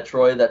like that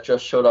droid that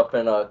just showed up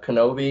in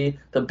Kenobi,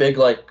 the big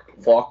like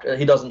walk.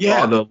 He doesn't.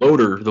 Yeah, talk. the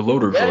loader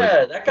droid.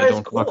 Yeah, that guy's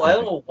cool. I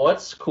don't know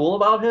what's cool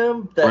about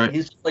him.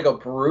 He's just like a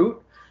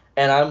brute,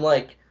 and I'm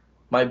like,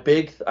 I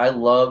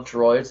love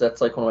droids.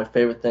 That's like one of my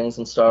favorite things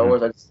in Star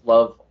Wars.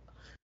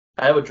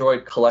 I have a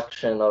droid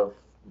collection of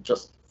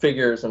just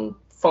figures and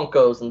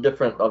Funkos and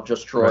different of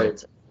just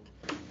droids.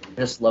 Right. I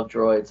just love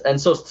droids. And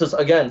so to,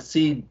 again,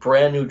 see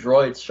brand new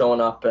droids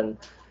showing up, and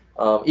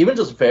even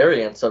just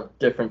variants of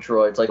different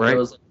droids. Like there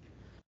was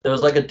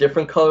like a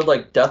different colored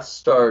like Death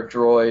Star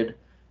droid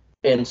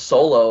in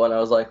Solo, and I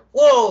was like,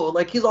 whoa,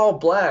 like he's all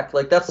black.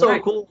 Like that's so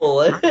cool.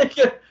 Like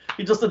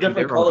he's just a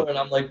different color, and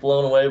I'm like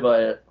blown away by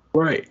it.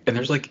 Right. And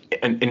there's like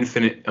an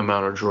infinite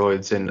amount of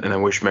droids, and I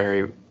wish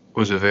Mary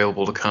was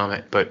available to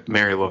comment, but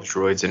Mary loves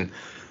droids, and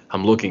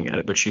I'm looking at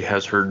it, but she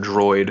has her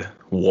droid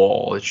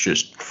wall. It's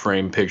just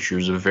framed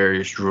pictures of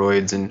various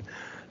droids, and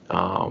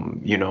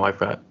I've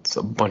got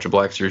a bunch of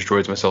Black Series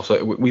droids myself,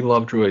 so we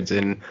love droids,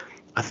 and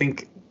I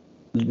think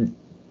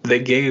they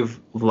gave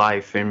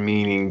life and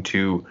meaning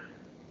to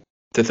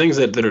things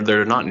that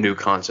are not new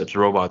concepts.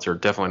 Robots are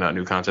definitely not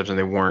new concepts, and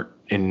they weren't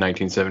in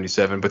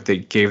 1977, but they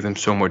gave them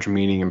so much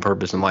meaning and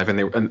purpose in life.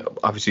 And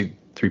obviously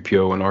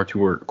 3PO and R2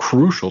 were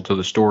crucial to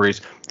the stories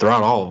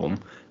throughout all of them.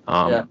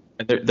 And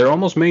they're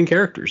almost main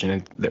characters.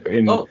 And they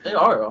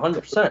are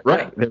 100%.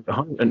 Right.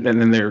 Yeah. And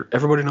then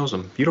everybody knows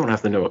them. You don't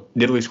have to know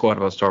diddly squat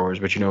about Star Wars,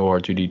 but you know who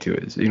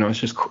R2D2 is. It's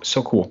just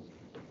so cool.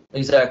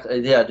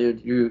 Exactly. Yeah,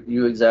 dude,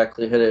 you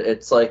exactly hit it.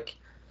 It's like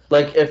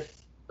if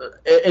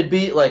it'd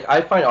be like,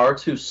 I find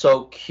R2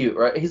 so cute,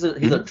 right? He's a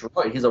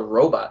droid, he's a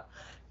robot,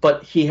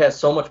 but he has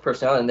so much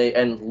personality,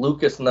 and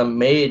Lucas and them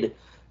made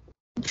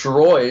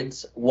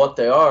droids what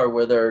they are,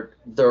 where they're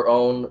their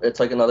own. It's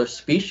like another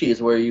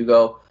species where you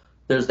go,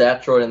 there's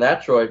that droid and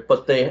that droid,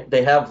 but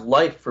they have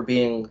life for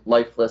being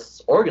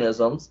lifeless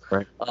organisms.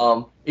 Right.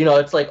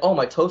 It's like, oh,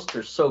 my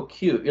toaster's so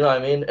cute. You know what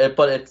I mean?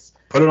 But it's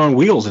put it on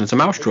wheels and it's a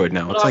mouse droid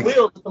now. It's on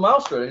wheels, it's a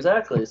mouse droid,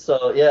 exactly.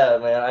 So yeah,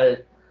 man,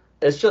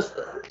 it's just,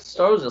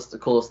 Star Wars is just the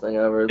coolest thing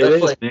ever.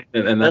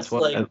 That's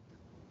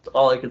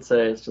all I could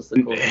say. It's just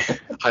the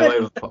coolest.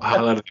 highlight of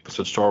the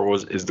episode Star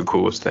Wars is the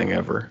coolest thing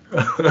ever.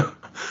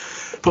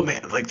 But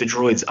man, like the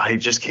droids, I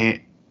just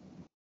can't.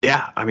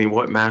 Yeah, I mean,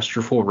 what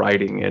masterful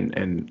writing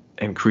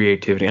and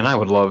creativity. And I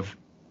would love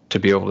to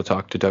be able to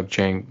talk to Doug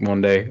Chang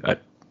one day.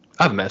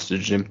 I've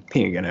messaged him.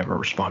 He ain't gonna ever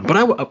respond.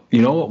 But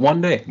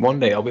one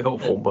day I'll be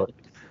hopeful. But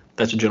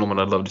that's a gentleman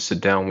I'd love to sit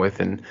down with.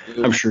 And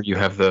I'm sure you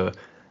have the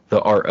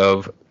art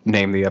of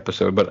name the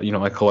episode. But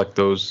I collect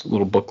those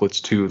little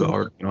booklets too. The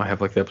art. I have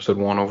like the episode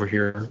 1 over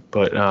here.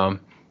 But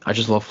I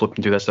just love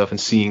flipping through that stuff and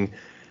seeing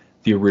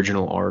the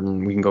original art.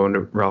 And we can go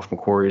into Ralph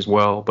McQuarrie as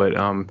well. But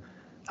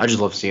I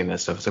just love seeing that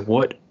stuff. It's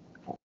like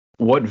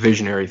what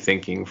visionary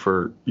thinking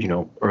for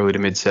early to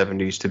mid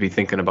 70s to be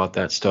thinking about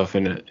that stuff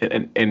and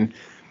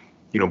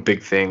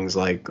big things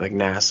like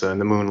NASA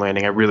and the moon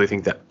landing. I really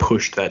think that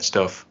pushed that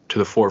stuff to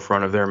the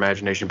forefront of their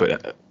imagination.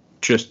 But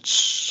just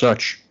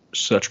such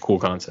cool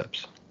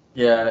concepts.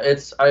 Yeah,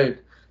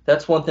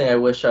 that's one thing I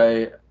wish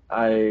I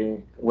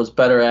was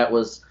better at,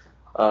 was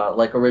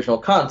like original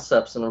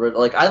concepts and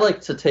like I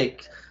like to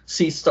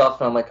see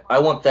stuff and I'm like, I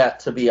want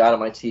that to be out of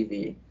my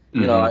TV.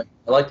 I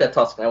like that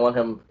Tusken. I want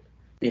him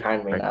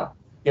behind me now.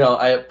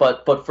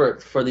 But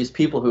for these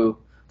people who,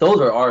 those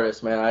are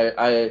artists,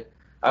 man.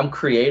 I'm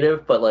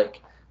creative, but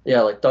like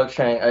Doug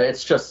Chang,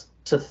 it's just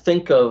to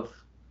think of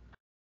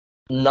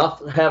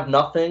have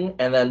nothing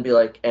and then be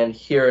like, and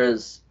here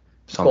is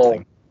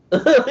something.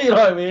 Gold. You know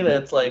what I mean?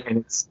 It's like,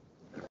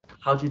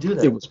 how'd you do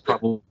that? It was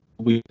probably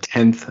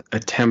 10th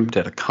attempt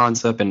at a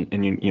concept, and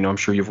I'm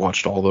sure you've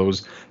watched all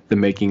those, the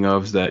making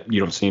ofs that you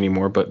don't see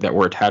anymore, but that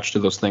were attached to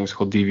those things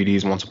called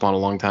DVDs once upon a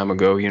long time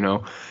ago,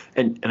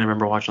 and I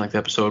remember watching like the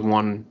episode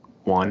 1,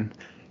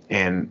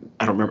 and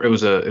I don't remember, it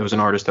was an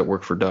artist that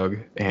worked for Doug,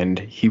 and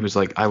he was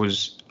like, I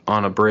was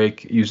on a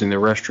break using the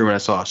restroom and I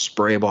saw a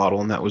spray bottle,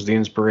 and that was the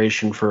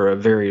inspiration for a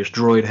various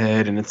droid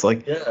head, and it's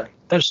like,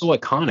 that's so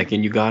iconic,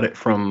 and you got it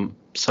from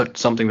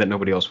something that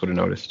nobody else would have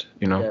noticed,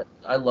 Yeah,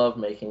 I love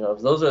making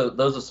ofs. Those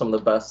are some of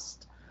the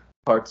best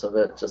parts of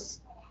it.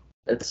 Just,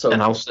 it's so. And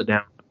I'll sit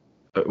down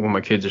when my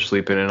kids are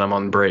sleeping, and I'm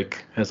on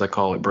break, as I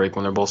call it, break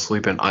when they're both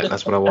sleeping.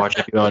 That's what I watch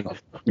on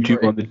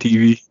YouTube on the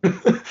TV,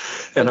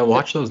 and I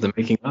watch those, the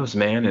making ofs,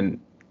 man. And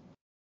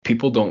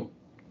people don't,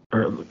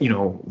 or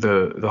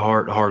the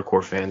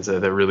hardcore fans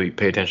that really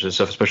pay attention to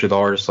stuff, especially the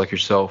artists like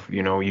yourself.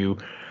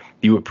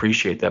 You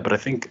appreciate that, but I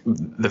think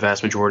the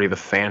vast majority of the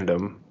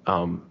fandom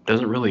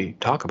doesn't really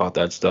talk about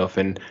that stuff,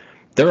 and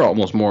they're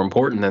almost more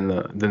important than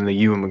the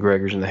Ewan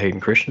McGregors and the Hayden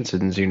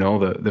Christensens.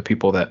 The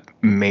people that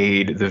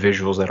made the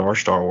visuals that are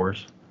Star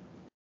Wars.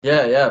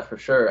 Yeah, for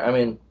sure. I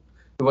mean,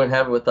 we wouldn't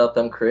have it without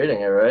them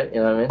creating it, right?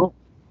 You know what I mean?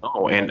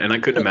 Oh, and I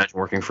couldn't imagine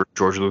working for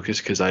George Lucas,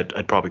 because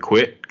I'd probably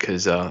quit,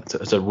 because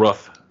it's a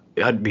rough.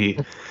 It'd be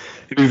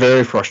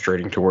very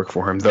frustrating to work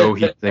for him, though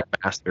he's a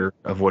master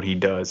of what he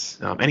does,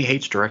 and he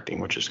hates directing,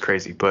 which is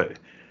crazy. But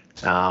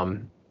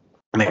man,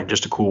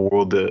 just a cool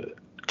world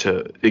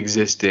to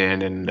exist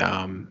in,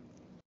 and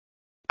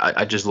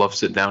I just love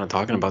sitting down and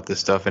talking about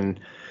this stuff. And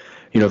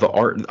the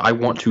art, I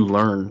want to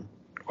learn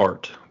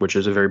art, which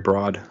is a very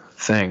broad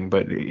thing.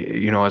 But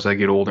as I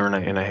get older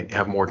and I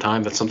have more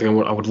time, that's something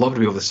I would love to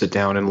be able to sit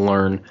down and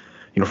learn,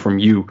 from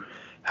you,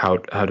 how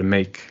to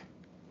make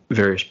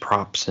various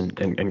props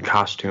and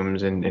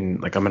costumes, and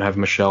like I'm gonna have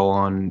Michelle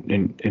on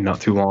in not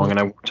too long, and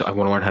I want to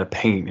learn how to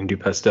paint and do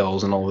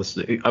pastels and all this.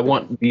 I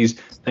want these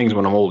things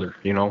when I'm older,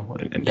 and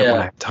when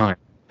I have time.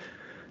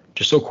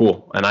 Just so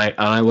cool. And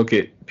I look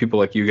at people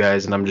like you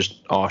guys, and I'm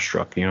just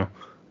awestruck.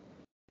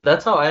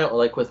 That's how I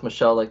like with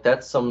Michelle. Like,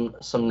 that's some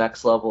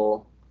next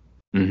level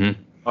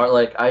art.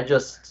 Like, I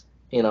just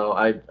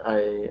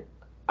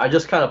I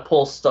just kind of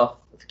pull stuff,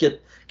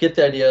 get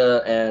the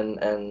idea,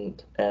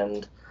 and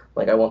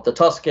like, I want the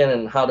Tusken,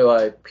 and how do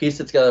I piece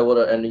it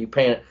together? And you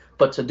paint it.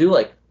 But to do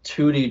like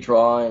 2D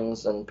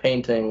drawings and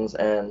paintings,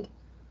 and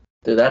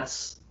dude,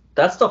 that's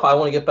that's stuff I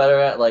want to get better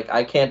at. Like,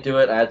 I can't do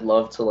it. I'd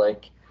love to,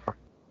 like,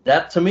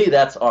 that, to me,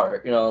 that's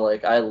art, you know,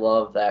 like, I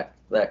love that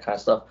kind of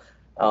stuff.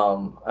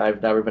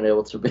 I've never been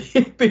able to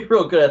be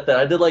real good at that.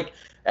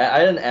 I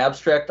had an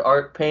abstract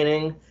art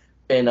painting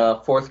in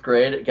 4th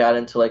grade. It got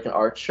into, like, an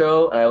art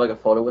show, and I have, like, a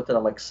photo with it.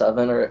 I'm, like,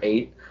 7 or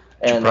 8.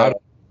 And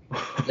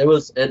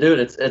dude,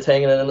 it's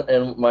hanging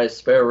in my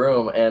spare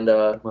room, and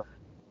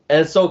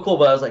it's so cool.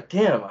 But I was like,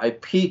 damn, I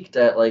peaked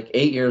at, like,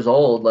 8 years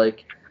old.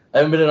 Like, I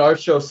haven't been in an art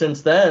show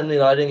since then. You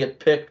know, I didn't get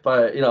picked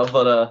by, you know,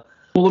 but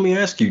Well, let me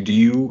ask you, do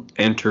you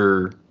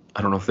enter,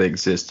 I don't know if they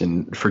exist,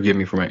 and forgive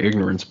me for my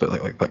ignorance, but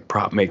like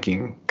prop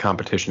making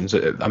competitions?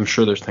 I'm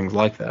sure there's things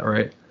like that,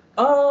 right?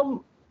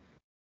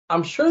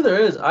 I'm sure there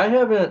is. I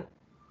haven't.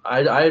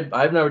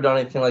 I've never done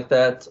anything like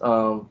that.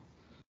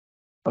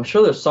 I'm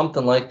sure there's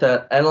something like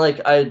that. And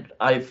like I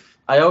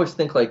always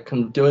think like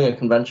doing a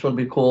convention would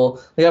be cool.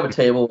 They have a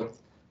table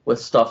with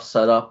stuff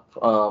set up.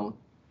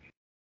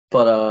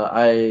 But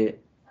I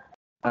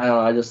don't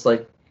know. I just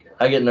like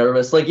I get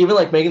nervous. Like even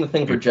like making the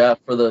thing for Jeff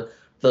for the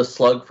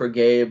slug for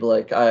Gabe.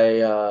 Like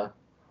I'll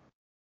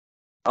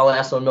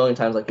ask them a million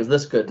times like, is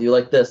this good? Do you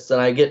like this? And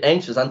I get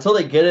anxious until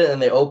they get it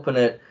and they open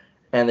it.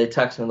 And they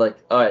text me like,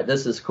 all right,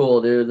 this is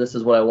cool, dude. This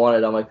is what I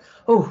wanted. I'm like,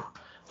 oh,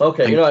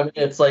 okay. You know what I mean?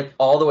 It's like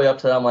all the way up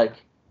to that. I'm like,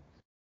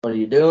 what are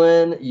you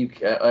doing?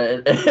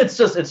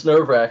 It's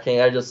nerve wracking.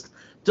 Just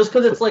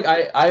because it's like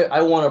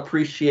I want to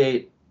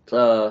appreciate.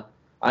 I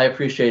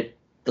appreciate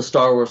the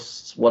Star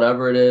Wars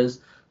whatever it is.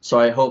 So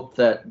I hope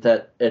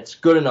that it's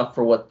good enough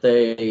for what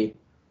they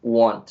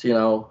want, you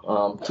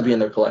know, to be in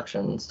their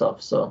collection and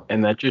stuff. So.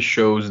 And that just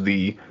shows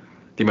the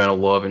amount of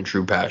love and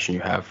true passion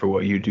you have for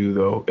what you do,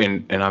 though,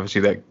 and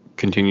obviously that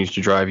continues to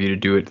drive you to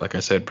do it, like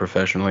I said,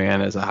 professionally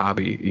and as a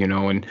hobby, you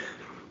know. And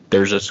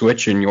there's a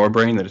switch in your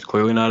brain that is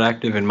clearly not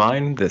active in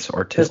mine, this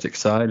artistic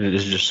side. It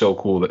is just so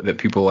cool that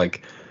people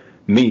like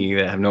me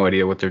that have no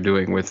idea what they're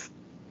doing with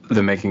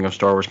the making of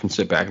Star Wars can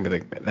sit back and be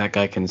like, that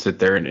guy can sit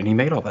there and he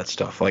made all that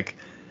stuff. Like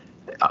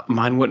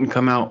mine wouldn't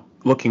come out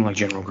looking like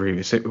General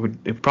Grievous. It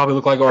would probably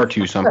look like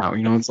R2 somehow,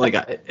 you know. It's like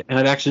and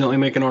I'd accidentally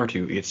make an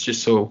R2. It's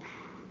just so,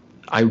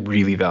 I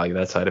really value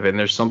that side of it. And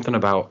there's something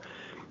about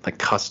like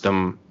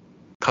custom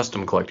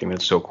collecting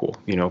that's so cool,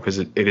 you know, because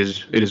it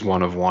is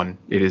one of one.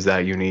 It is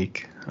that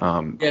unique.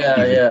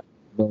 Yeah.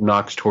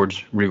 Knocks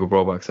towards Regal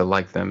Robots. I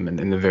like them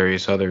and the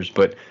various others,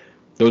 but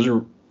those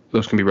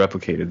can be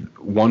replicated.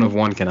 One of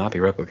one cannot be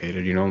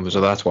replicated, you know. So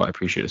that's why I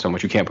appreciate it so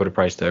much. You can't put a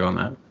price tag on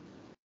that.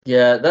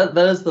 Yeah, that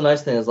is the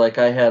nice thing. Is like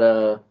I had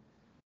a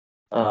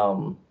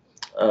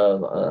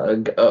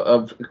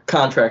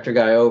contractor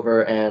guy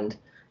over, and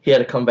he had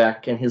to come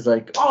back, and he's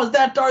like, "Oh, is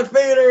that Darth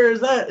Vader? Is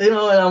that, you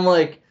know?" And I'm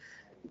like,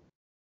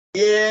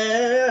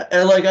 yeah,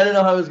 and like I didn't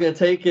know how I was gonna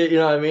take it, you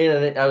know what I mean?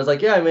 And I was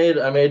like, yeah, I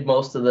made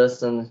most of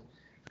this, and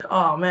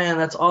oh man,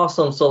 that's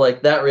awesome. So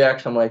like that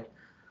reaction, I'm like,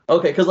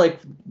 okay, because like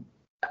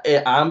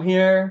I'm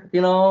here,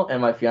 you know,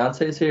 and my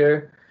fiance's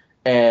here,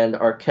 and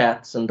our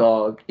cats and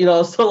dog, you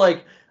know, so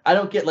like I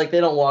don't get like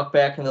they don't walk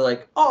back and they're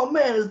like, oh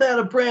man, is that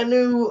a brand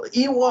new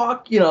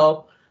Ewok, you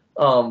know?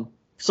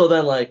 So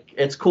then like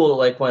it's cool to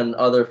like when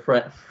other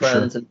friends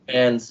Sure. and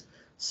fans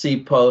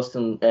see posts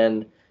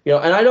and you know,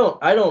 and I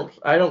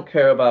don't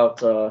care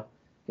about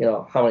you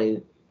know, how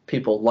many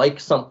people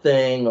like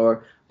something,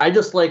 or I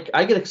just like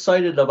I get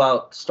excited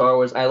about Star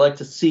Wars. I like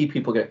to see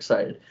people get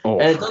excited,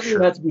 and it doesn't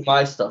even have to be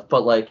my stuff,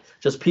 but like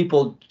just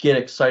people get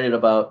excited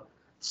about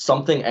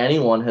something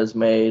anyone has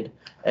made,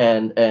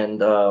 and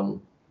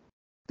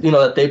you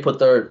know, that they put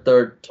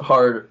their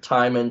hard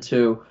time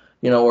into,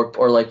 you know,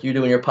 or like you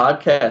do in your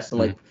podcast, and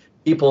like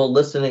people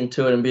listening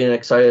to it and being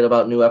excited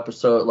about new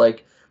episode,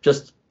 like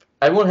just.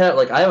 Everyone have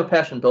like I have a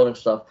passion building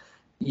stuff.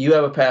 You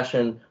have a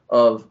passion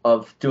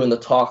of doing the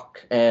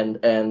talk and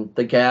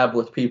the gab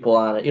with people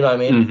on it. You know what I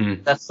mean?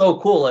 Mm-hmm. That's so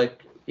cool.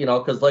 Like, you know,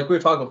 because like we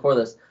were talking before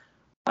this,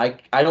 I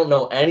don't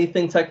know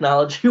anything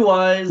technology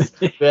wise.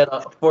 We had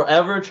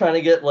forever trying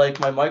to get like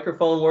my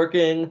microphone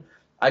working.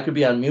 I could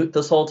be on mute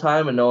this whole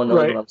time and no one knows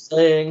what I'm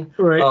saying.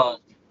 Right.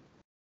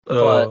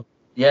 But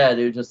yeah,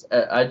 dude,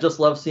 I just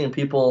love seeing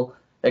people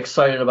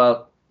excited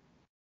about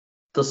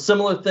the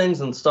similar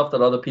things and stuff that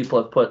other people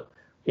have put,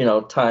 you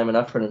know, time and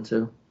effort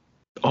into.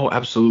 Oh,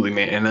 absolutely,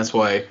 man. And that's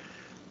why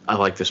I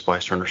like the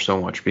Splice Runner so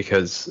much,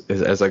 because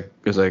as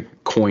I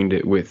coined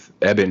it with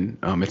Eben,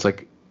 it's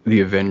like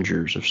the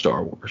Avengers of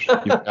Star Wars.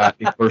 You've got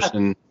a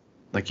person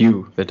like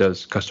you that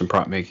does custom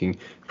prop making,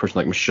 a person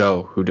like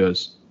Michelle who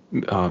does,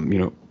 you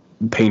know,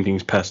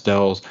 paintings,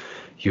 pastels.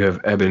 You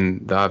have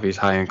Eben, the obvious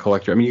high-end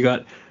collector. I mean, you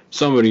got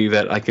somebody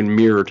that I can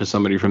mirror to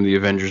somebody from the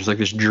Avengers. It's like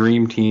this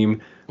dream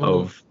team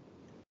of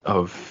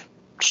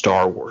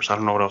Star Wars. I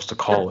don't know what else to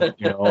call it,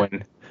 you know.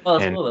 And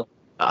cool.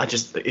 I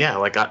just, yeah,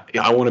 like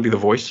I want to be the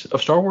voice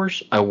of Star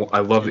Wars. I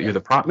love that you're the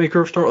prop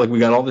maker of Star Wars. Like we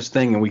got all this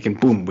thing, and we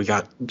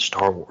got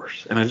Star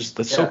Wars, and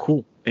that's so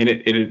cool. And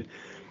it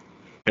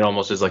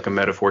almost is like a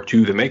metaphor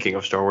to the making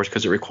of Star Wars,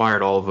 because it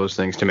required all of those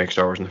things to make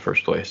Star Wars in the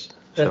first place.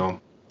 So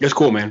it's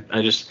cool, man.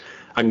 I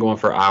can go on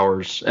for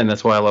hours, and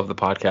that's why I love the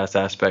podcast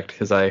aspect,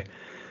 because I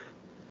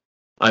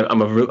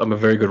I'm a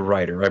very good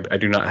writer. I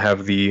do not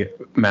have the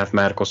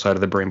mathematical side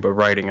of the brain, but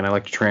writing, and I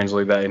like to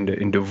translate that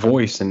into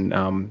voice. And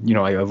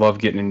I love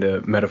getting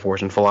into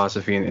metaphors and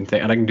philosophy and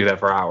I can do that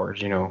for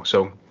hours.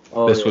 So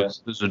this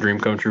was a dream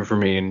come true for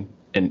me,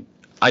 and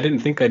I didn't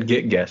think I'd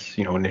get guests,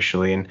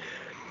 initially, and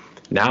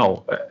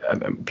now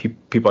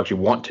people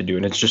actually want to do it,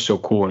 and it's just so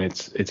cool, and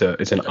it's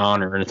an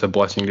honor and it's a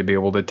blessing to be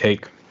able to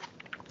take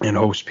and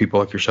host people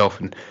like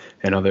yourself and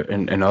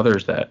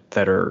others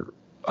that are,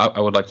 I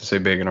would like to say,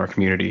 big in our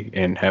community,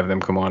 and have them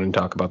come on and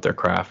talk about their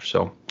craft.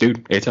 So,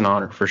 dude, it's an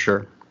honor for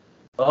sure.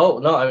 Oh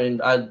no, I mean,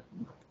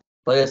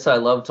 like I said, I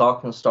love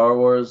talking Star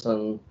Wars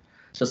and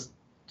just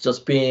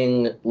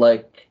being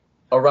like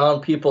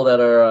around people that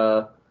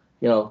are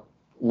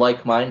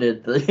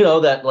like-minded.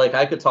 That like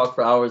I could talk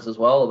for hours as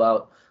well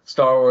about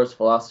Star Wars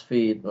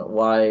philosophy,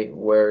 why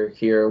we're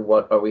here,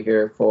 what are we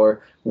here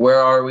for, where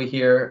are we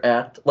here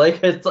at?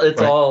 Like it's right.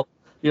 All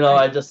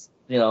I just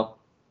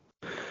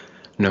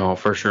No,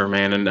 for sure,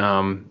 man.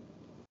 And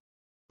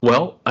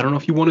well, I don't know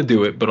if you want to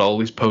do it, but I'll at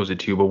least pose it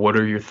to you. But what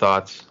are your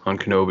thoughts on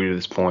Kenobi to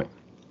this point?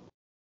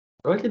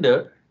 We can do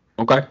it.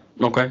 Okay.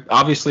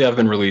 Obviously, I've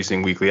been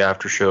releasing weekly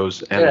after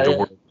shows and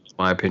world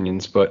my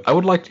opinions, but I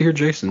would like to hear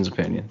Jason's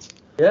opinions.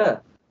 Yeah.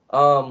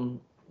 I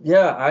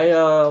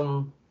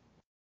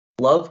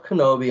love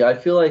Kenobi. I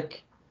feel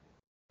like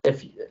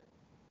if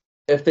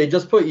they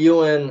just put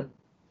Ewan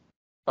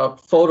a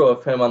photo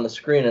of him on the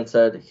screen and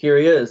said, "Here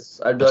he is,"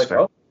 I'd be like,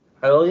 "Oh,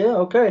 hell yeah,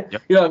 okay."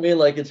 Yep. You know what I mean?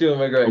 Like it's Ewan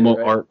McGregor.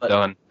 Right? Art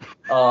done.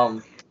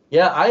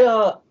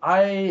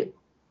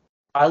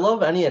 I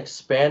love any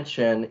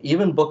expansion,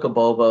 even Book of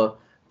Boba.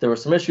 There were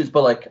some issues,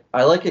 but like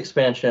I like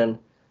expansion.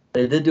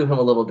 They did do him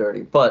a little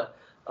dirty, but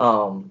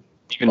even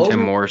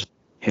Tim Morris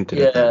hinted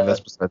at that. That's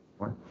beside the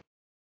point.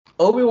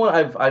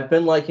 Obi-Wan, I've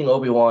been liking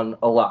Obi-Wan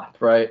a lot,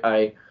 right?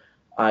 I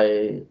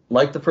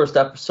liked the first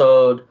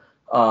episode.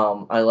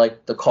 I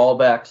liked the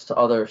callbacks to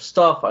other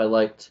stuff. I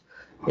liked,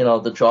 the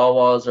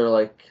Jawas are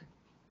like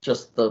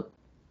just the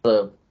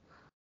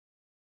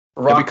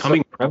they're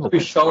becoming prevalent.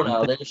 Every show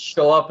now, they just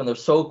show up and they're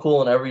so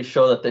cool in every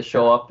show that they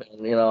show up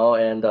in, and well,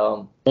 and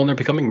they're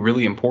becoming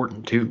really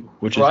important too,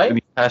 which is right? in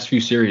the past few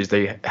series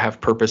they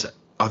have purpose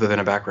other than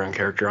a background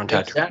character on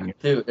Tatooine. Exactly,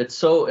 dude. It's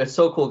so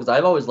cool because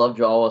I've always loved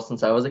Jawa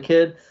since I was a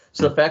kid.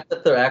 So the fact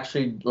that they're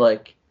actually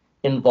like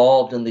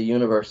involved in the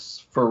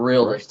universe for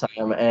real this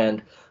time,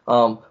 and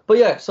but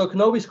yeah, so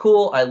Kenobi's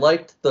cool. I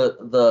liked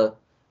the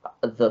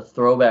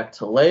throwback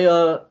to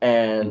Leia,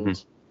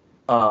 and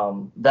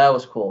that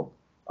was cool.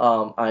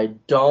 I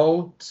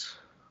don't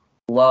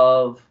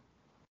love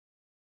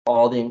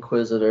all the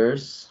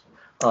Inquisitors.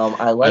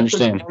 I like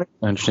the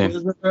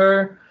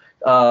Inquisitor.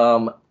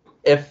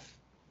 If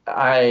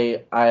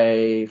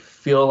I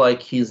feel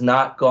like he's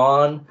not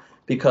gone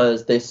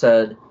because they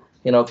said,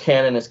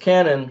 canon is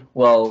canon.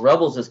 Well,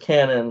 Rebels is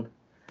canon.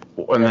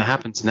 And that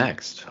happens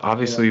next.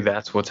 Obviously,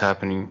 that's what's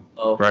happening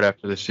right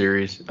after the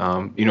series. We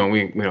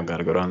don't got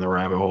to go down the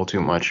rabbit hole too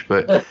much,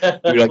 but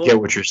dude, I get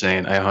what you're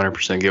saying. I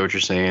 100% get what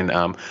you're saying.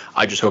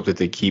 I just hope that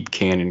they keep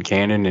canon,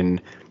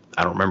 and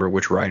I don't remember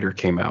which writer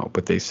came out,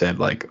 but they said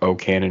like, "Oh,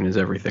 canon is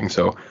everything."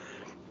 So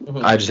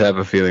I just have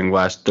a feeling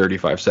last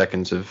 35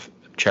 seconds of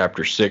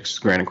Chapter 6,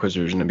 Grand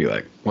Inquisitor's gonna be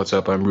like, "What's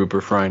up? I'm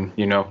Rupert Friend,"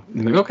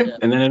 And like, okay,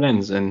 and then it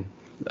ends, and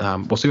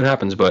we'll see what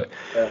happens. But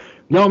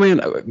no, man,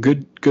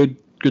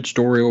 good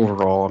story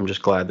overall. I'm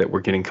just glad that we're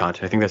getting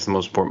content. I think that's the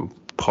most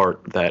important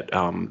part, that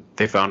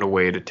they found a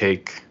way to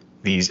take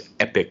these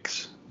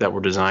epics that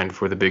were designed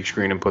for the big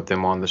screen and put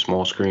them on the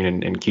small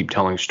screen and keep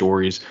telling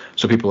stories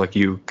so people like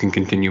you can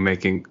continue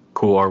making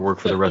cool artwork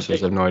for the rest of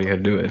us. I have no idea how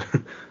to do it.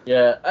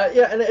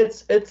 And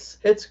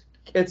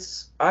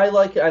it's I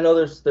like it. I know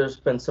there's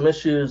been some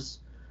issues.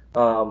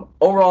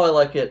 Overall, I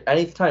like it.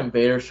 Anytime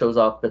Vader shows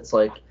up, it's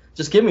like,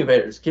 just give me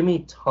Vader. Just give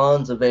me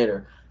tons of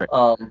Vader.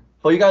 Right.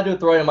 But you gotta do it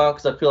the right amount,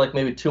 because I feel like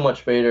maybe too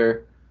much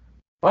Vader.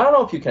 Well, I don't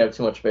know if you can have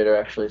too much Vader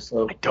actually.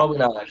 So probably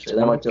not actually.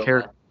 That might do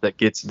it. That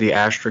gets the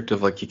asterisk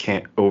of like you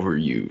can't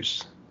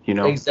overuse.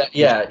 Exactly.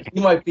 Yeah, he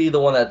might be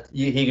the one that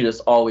he could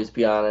just always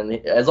be on,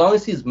 and as long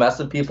as he's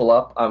messing people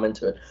up, I'm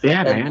into it.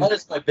 Yeah, and man. That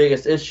is my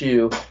biggest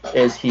issue.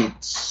 Is he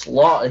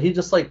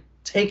just like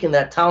taking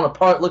that town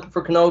apart, looking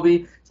for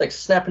Kenobi. It's like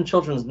snapping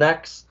children's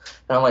necks,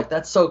 and I'm like,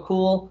 that's so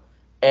cool.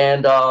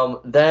 And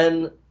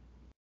then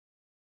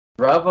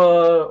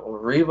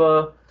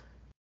Reva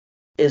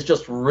is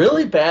just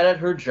really bad at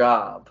her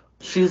job.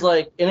 She's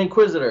like an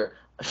Inquisitor.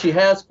 She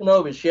has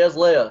Kenobi. She has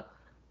Leia.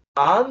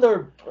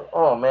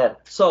 Oh man.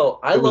 So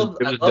I love.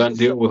 It was a done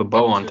deal with a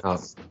bow on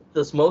top.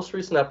 This most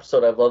recent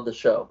episode, I've loved the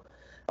show.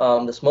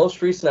 This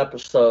most recent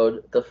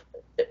episode,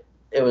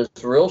 it was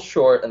real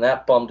short, and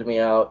that bummed me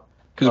out.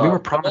 Because we were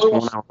promised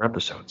 1 hour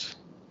episodes.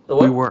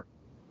 We were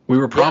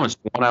promised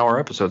 1 hour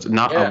episodes.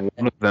 Not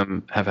one of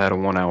them have had a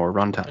 1 hour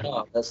runtime.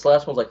 No, this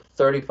last one's like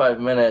 35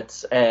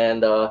 minutes,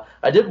 and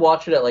I did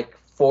watch it at like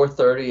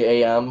 4:30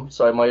 a.m.,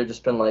 so I might have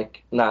just been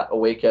like not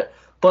awake yet.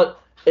 But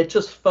it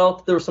just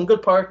felt there were some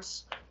good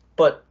parts,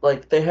 but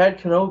like they had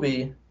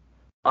Kenobi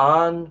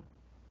on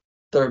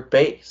their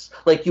base.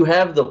 Like you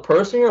have the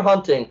person you're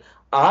hunting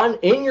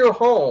in your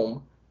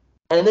home,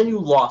 and then you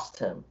lost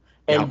him.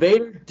 And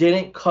Vader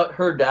didn't cut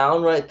her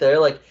down right there.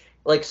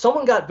 Like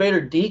someone got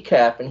Vader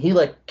decaf, and he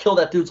like killed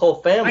that dude's whole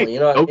family. Right. You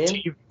know what I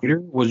mean? Vader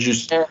was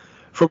just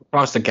from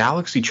across the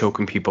galaxy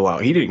choking people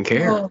out. He didn't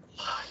care.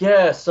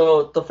 Yeah.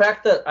 So the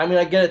fact that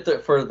I get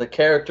it for the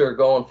character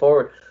going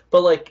forward,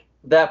 but like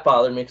that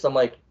bothered me because I'm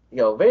like,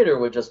 Vader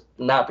would just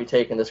not be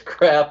taking this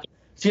crap.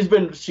 She's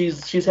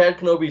had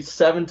Kenobi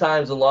 7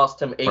 times and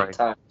lost him 8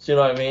 times. You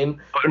know what I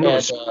mean?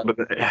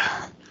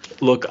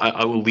 Look,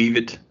 I will leave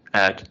it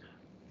at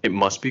it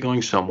must be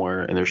going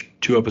somewhere, and there's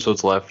 2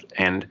 episodes left,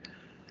 and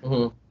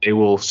they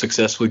will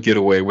successfully get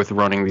away with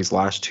running these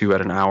last 2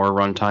 at an hour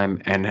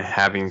runtime, and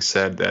having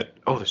said that,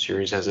 the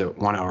series has a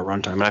 1 hour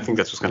runtime, and I think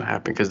that's what's going to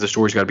happen because the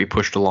story's got to be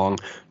pushed along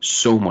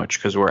so much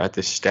because we're at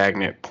this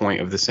stagnant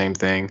point of the same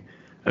thing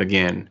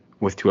again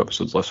with 2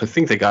 episodes left. So I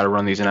think they got to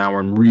run these an hour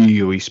and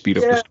really speed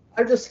up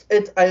the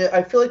story.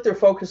 I feel like they're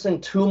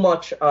focusing too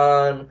much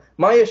on.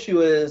 My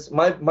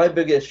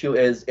big issue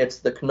is it's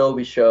the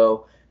Kenobi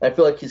show. I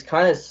feel like he's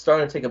kind of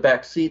starting to take a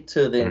back seat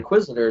to the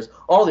Inquisitors,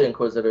 all the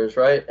Inquisitors,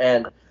 right?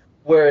 And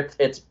where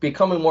it's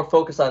becoming more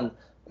focused on,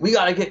 we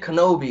got to get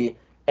Kenobi.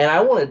 And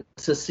I wanted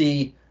to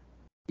see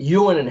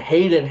Ewan and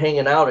Hayden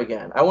hanging out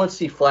again. I want to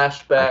see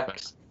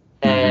flashbacks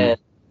and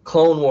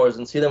Clone Wars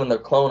and see them in their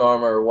clone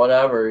armor or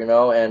whatever,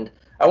 and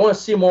I want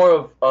to see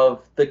more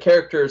of the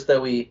characters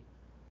that we,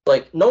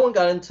 like, no one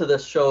got into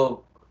this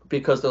show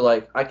because they're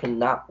like, I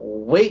cannot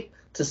wait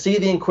to see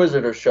the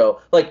Inquisitor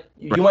show. Like,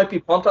 you might be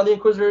pumped on the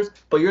Inquisitors,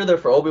 but you're there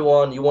for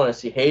Obi-Wan. You want to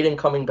see Hayden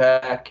coming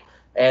back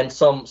and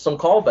some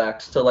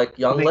callbacks to, like,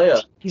 young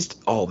Leia.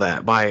 All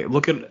that.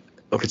 Look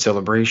at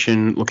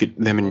Celebration. Look at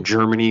them in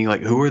Germany.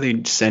 Like, who are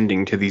they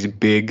sending to these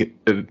big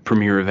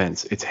premiere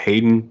events? It's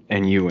Hayden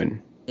and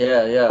Ewan.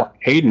 Yeah.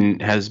 Hayden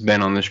has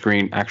been on the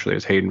screen, actually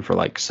as Hayden for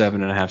like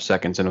 7.5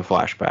 seconds in a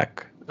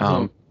flashback.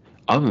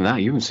 Other than that,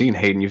 you haven't seen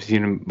Hayden. You've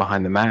seen him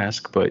behind the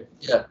mask, but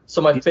yeah.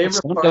 So my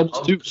favorite part of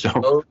the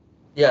show,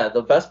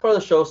 the best part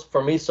of the show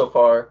for me so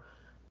far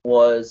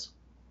was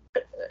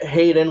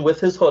Hayden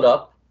with his hood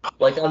up,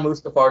 like on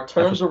Mustafar,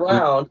 turns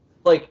around,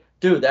 like,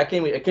 dude, it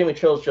gave me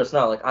chills just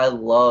now. Like, I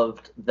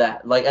loved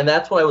that. Like, and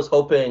that's what I was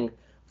hoping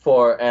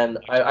for. And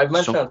I've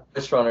mentioned on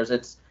Voice Runners,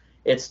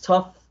 it's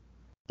tough.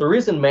 The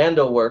reason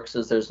Mando works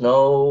is there's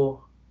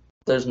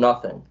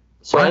nothing.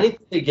 So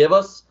anything they give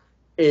us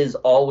is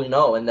all we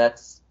know, and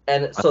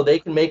so they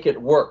can make it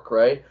work,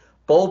 right?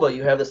 Boba,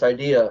 you have this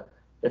idea.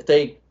 If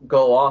they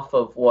go off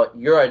of what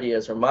your idea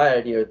is or my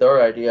idea or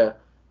their idea,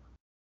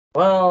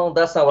 well,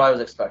 that's not what I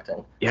was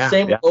expecting.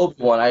 Same with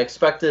Obi-Wan. I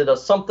expected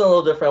something a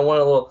little different. I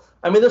wanted a little.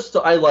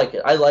 I like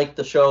it. I like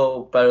the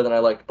show better than I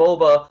liked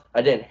Boba.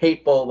 I didn't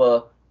hate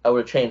Boba. I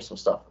would have changed some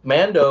stuff.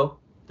 Mando,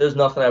 there's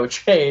nothing I would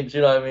change.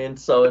 You know what I mean?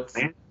 So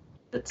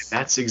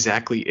that's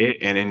exactly it.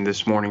 And in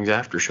this morning's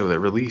after show that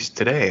released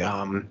today,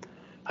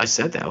 I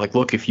said that. Like,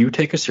 look, if you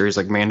take a series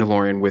like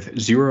Mandalorian with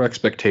 0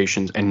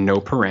 expectations and no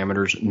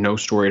parameters, no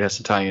story it has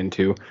to tie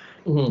into,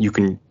 you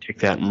can take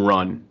that and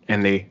run.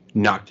 And they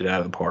knocked it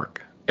out of the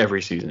park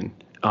every season.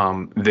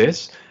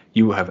 This,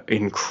 you have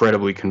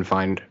incredibly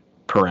confined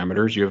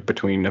parameters. You have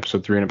between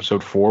episode 3 and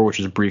episode 4,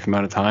 which is a brief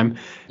amount of time.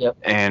 Yep.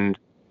 And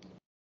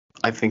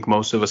I think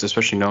most of us,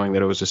 especially knowing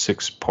that it was a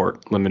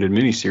 6-part limited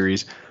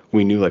miniseries,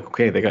 we knew, like,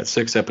 okay, they got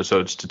 6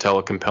 episodes to tell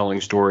a compelling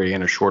story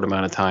in a short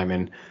amount of time.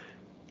 And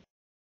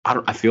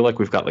I feel like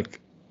we've got like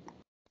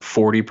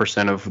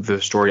 40% of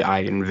the story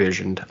I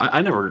envisioned.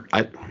 I don't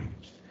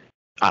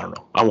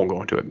know. I won't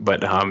go into it,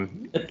 but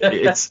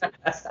it's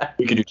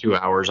we could do 2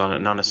 hours on it,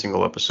 not a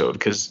single episode,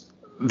 because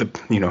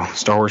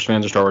Star Wars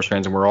fans are Star Wars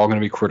fans, and we're all going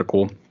to be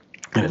critical,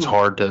 and it's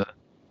hard to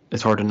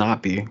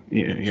not be.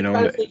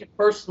 I think it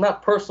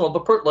not personal,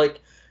 but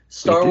like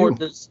Star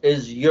Wars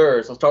is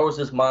yours, and Star Wars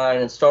is mine,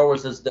 and Star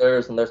Wars is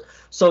theirs, and theirs.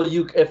 So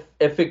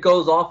if it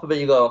goes off of it,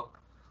 you go,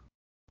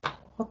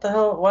 what the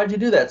hell? Why'd you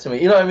do that to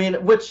me? You know what I mean?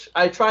 Which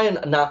I try and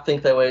not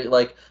think that way.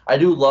 Like, I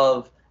do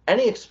love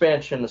any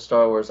expansion of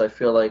Star Wars. I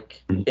feel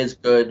like is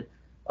good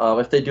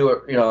if they do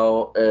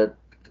it,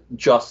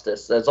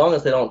 justice. As long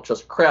as they don't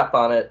just crap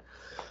on it,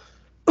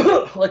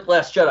 like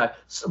Last Jedi.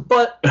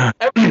 But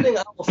everything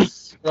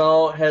else,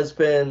 has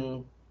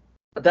been.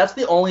 That's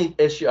the only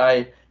issue.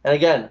 And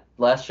again,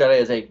 Last Jedi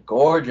is a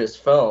gorgeous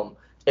film.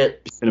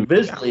 It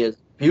visually is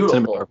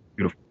beautiful.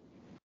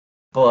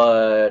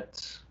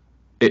 But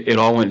it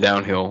all went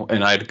downhill,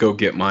 and I'd go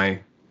get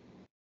my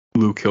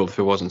Luke killed if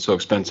it wasn't so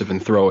expensive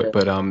and throw it.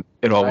 But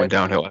it all went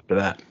downhill after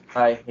that.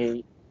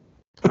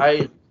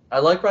 I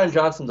like Rian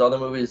Johnson's other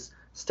movies.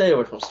 Stay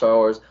away from Star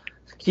Wars.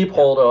 Keep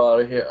Holdo out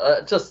of here.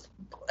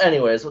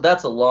 Anyways,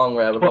 that's a long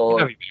rabbit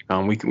hole.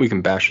 We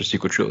can bash the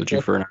sequel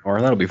trilogy for an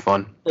hour. That'll be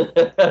fun.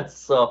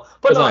 So,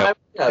 but no,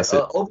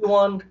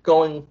 Obi-Wan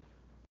going.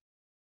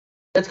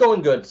 It's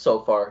going good so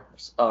far.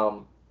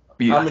 I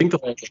think they'll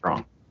finish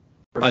strong.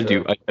 I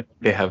do.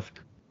 They have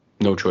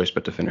no choice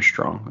but to finish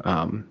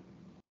strong.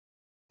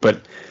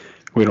 But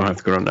we don't have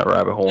to go down that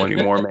rabbit hole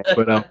anymore, man.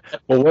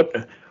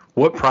 But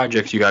what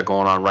projects you got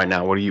going on right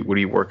now? What are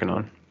you working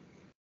on?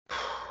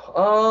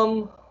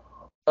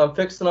 I'm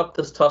fixing up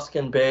this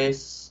Tuscan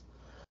base.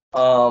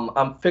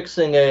 I'm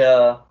fixing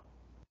a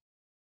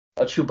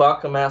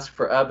Chewbacca mask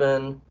for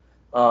Evan.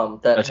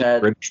 That's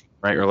British,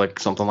 right, or like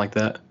something like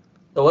that.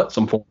 The what?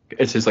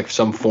 It's just like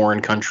some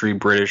foreign country,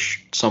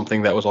 British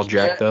something that was all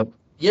jacked up.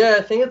 Yeah,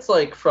 I think it's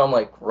like from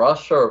like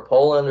Russia or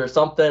Poland or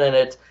something, and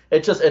it's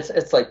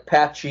like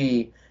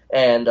patchy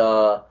and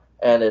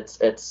it's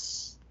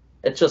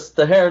just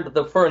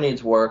the fur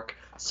needs work.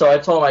 So I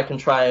told him I can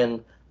try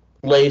and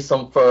lay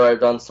some fur. I've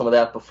done some of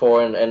that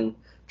before and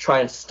try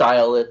and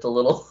style it a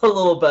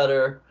little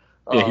better.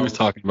 Yeah, he was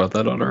talking about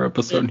that on our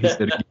episode. And he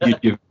said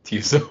he'd give it to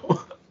you,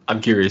 so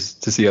I'm curious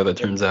to see how that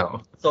turns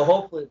out. So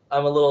hopefully,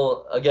 I'm a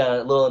little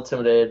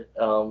intimidated.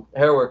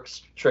 Hair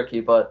work's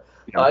tricky, but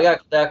I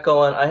got that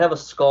going. I have a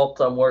sculpt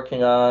I'm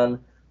working on,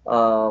 a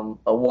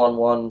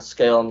 1/1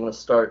 scale. I'm going to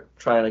start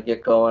trying to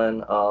get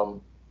going.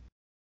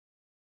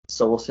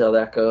 So we'll see how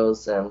that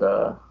goes. And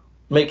I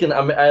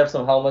have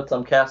some helmets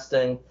I'm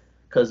casting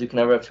because you can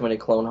never have too many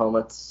clone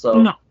helmets. So.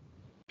 No.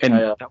 And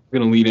that's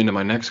going to lead into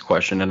my next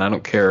question, and I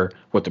don't care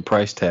what the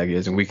price tag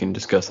is, and we can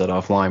discuss that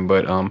offline,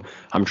 but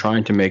I'm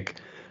trying to make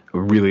a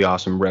really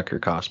awesome Wrecker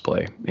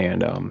cosplay,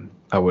 and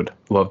I would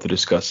love to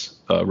discuss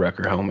a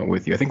Wrecker helmet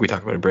with you. I think we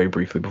talked about it very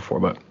briefly before,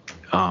 but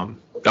I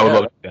would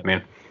love to do that,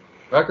 man.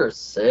 Wrecker's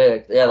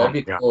sick. Yeah, that'd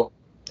be cool.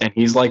 And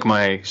he's like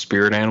my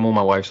spirit animal.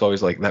 My wife's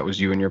always like, that was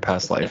you in your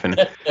past life. And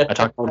I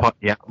talked about,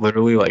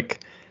 literally,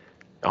 like,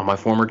 on my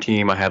former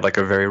team, I had like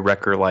a very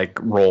Wrecker-like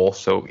role,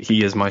 so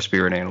he is my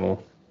spirit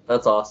animal.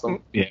 That's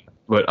awesome. Yeah,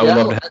 but I would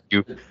love to have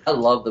you. I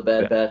love the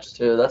Bad Batch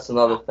too. That's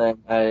another thing.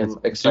 I am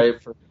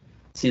excited for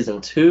season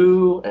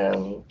 2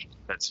 and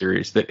that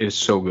series. That is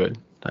so good.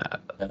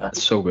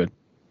 That's so good.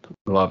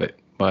 Love it.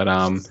 But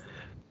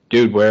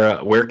dude,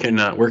 where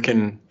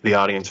can the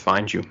audience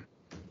find you?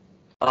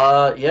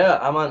 Yeah,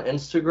 I'm on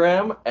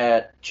Instagram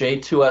at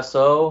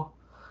J2SO.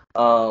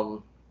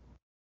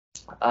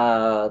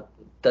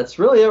 That's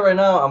really it right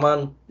now. I'm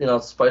on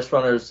Spice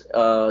Runners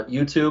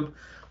YouTube.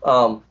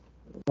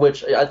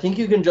 Which I think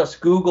you can just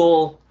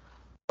Google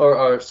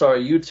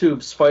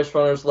YouTube Spice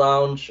Runners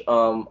Lounge.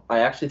 I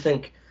actually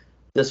think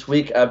this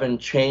week Evan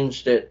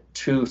changed it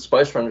to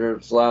Spice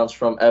Runners Lounge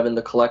from Evan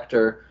the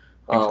Collector.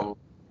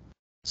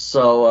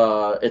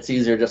 So it's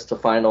easier just to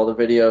find all the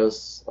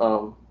videos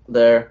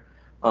there.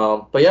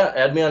 But yeah,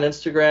 add me on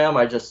Instagram.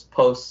 I just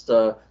post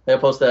I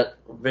post that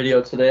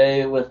video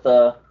today with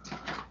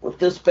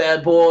this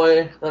bad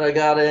boy that I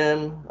got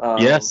in.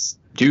 Yes.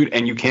 Dude,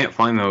 and you can't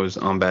find those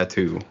on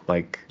Batu.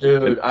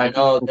 Dude, I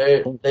know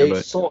they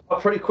sold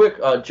out pretty quick.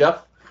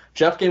 Jeff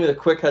gave me the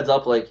quick heads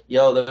up, like,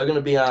 yo, they're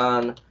gonna be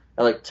on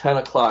at like 10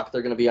 o'clock.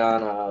 They're gonna be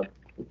on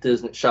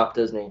Shop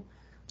Disney.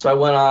 So I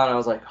went on. I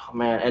was like, oh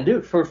man, and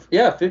dude, for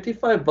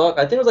 $55. I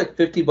think it was like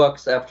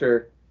 $50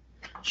 after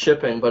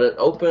shipping, but it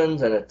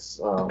opens and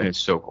it's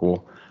so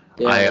cool.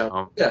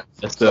 Yeah,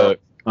 That's the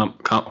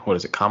what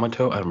is it?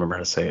 Kamato? I don't remember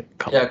how to say it.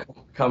 I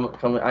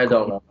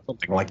don't know.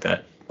 Something like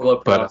that.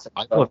 But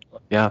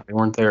they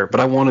weren't there. But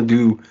I want to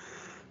do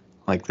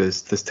like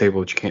this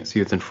table that you can't see.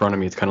 It's in front of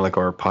me. It's kind of like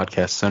our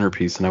podcast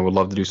centerpiece, and I would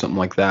love to do something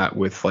like that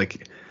with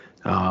like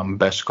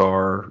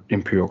Beskar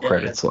Imperial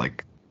credits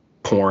like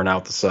pouring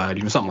out the side,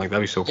 something like that.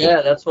 That'd be so cool.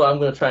 Yeah, that's what I'm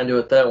gonna try and do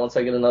with that once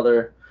I get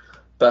another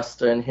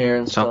Besta in here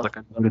and stuff. Sounds like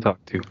I know to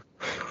talk to.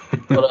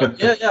 But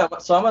yeah.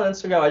 So I'm on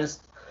Instagram. I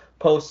just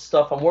post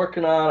stuff I'm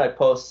working on. I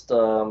post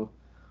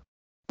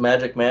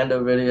Magic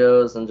Mando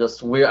videos and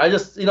just weird. I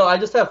just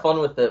have fun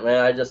with it,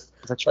 man.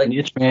 That's your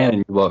niche, man, and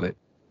you love it,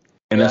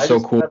 and that's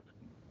so cool.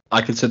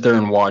 I could sit there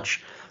and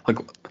watch. Like,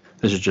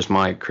 this is just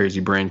my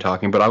crazy brain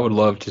talking, but I would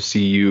love to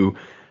see you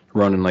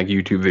running like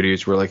YouTube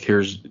videos where like,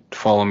 here's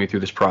follow me through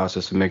this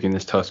process of making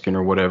this Tuscan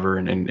or whatever,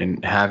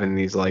 and having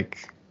these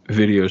like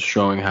videos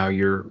showing how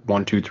you're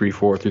 1, 2, 3,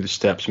 4 through the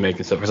steps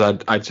making stuff.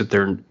 Because I'd sit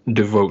there and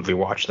devotedly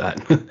watch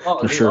that.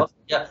 Oh, sure. Awesome.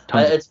 Yeah,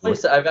 it's funny.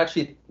 I've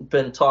actually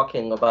been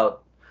talking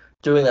about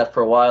doing that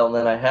for a while, and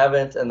then I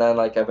haven't, and then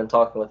like I've been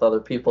talking with other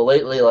people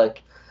lately,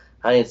 like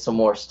I need some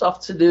more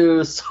stuff to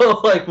do, so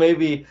like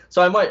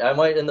I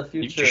might in the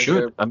future. You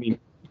should. I mean,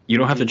 you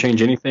don't have to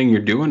change anything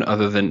you're doing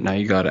other than now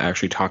you got to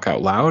actually talk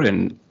out loud,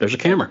 and there's a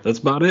camera. That's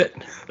about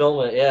it.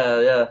 Film it,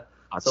 yeah.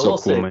 That's so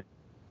cool, man.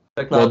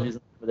 Technology's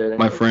intimidating.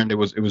 My friend, it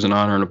was an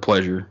honor and a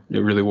pleasure. It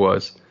really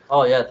was.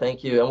 Oh yeah,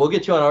 thank you, and we'll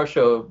get you on our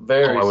show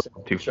very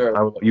soon.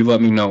 Sure. You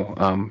let me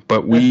know.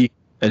 But we,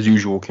 as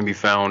usual, can be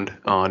found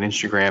on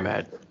Instagram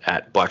at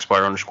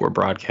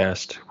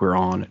 @BlackSpire_broadcast. We're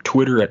on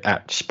Twitter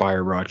at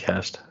Spire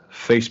Broadcast,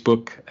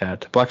 Facebook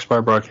at Black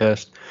Spire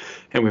Broadcast,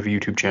 and we have a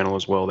YouTube channel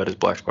as well that is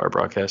Black Spire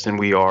Broadcast. And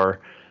we are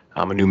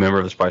a new member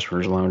of the Spice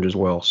Runners Lounge as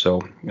well.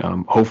 So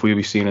hopefully you'll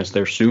be seeing us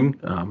there soon.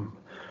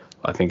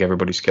 I think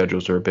everybody's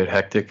schedules are a bit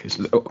hectic.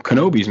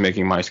 Kenobi's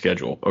making my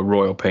schedule a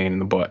royal pain in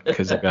the butt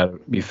because I got to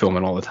be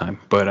filming all the time.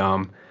 But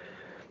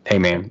hey,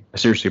 man, I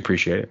seriously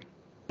appreciate it.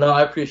 No,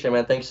 I appreciate it,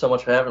 man. Thank you so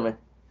much for having me.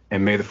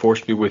 And may the force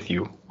be with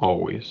you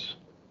always.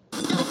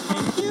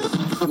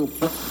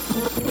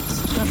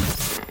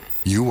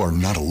 You are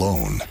not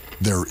alone.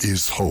 There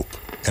is hope.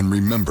 And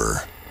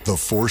remember, the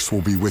force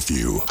will be with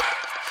you.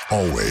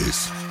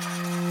 always.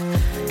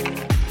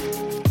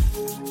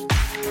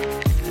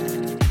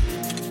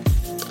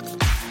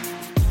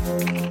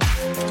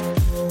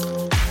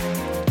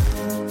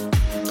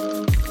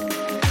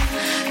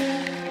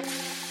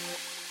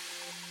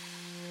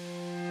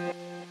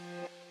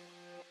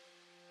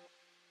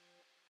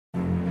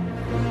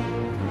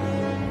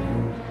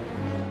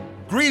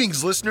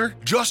 Greetings, listener.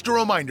 Just a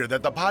reminder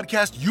that the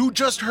podcast you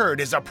just heard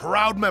is a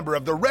proud member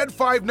of the Red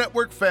 5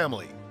 Network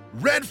family.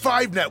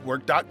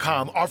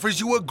 Red5Network.com offers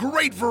you a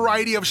great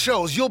variety of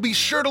shows you'll be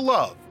sure to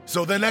love.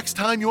 So the next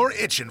time you're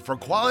itching for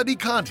quality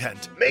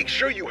content, make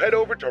sure you head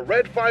over to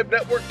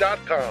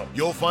Red5Network.com.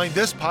 You'll find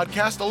this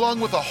podcast along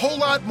with a whole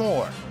lot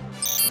more.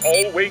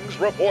 All wings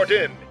report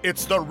in.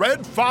 It's the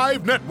Red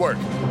 5 Network.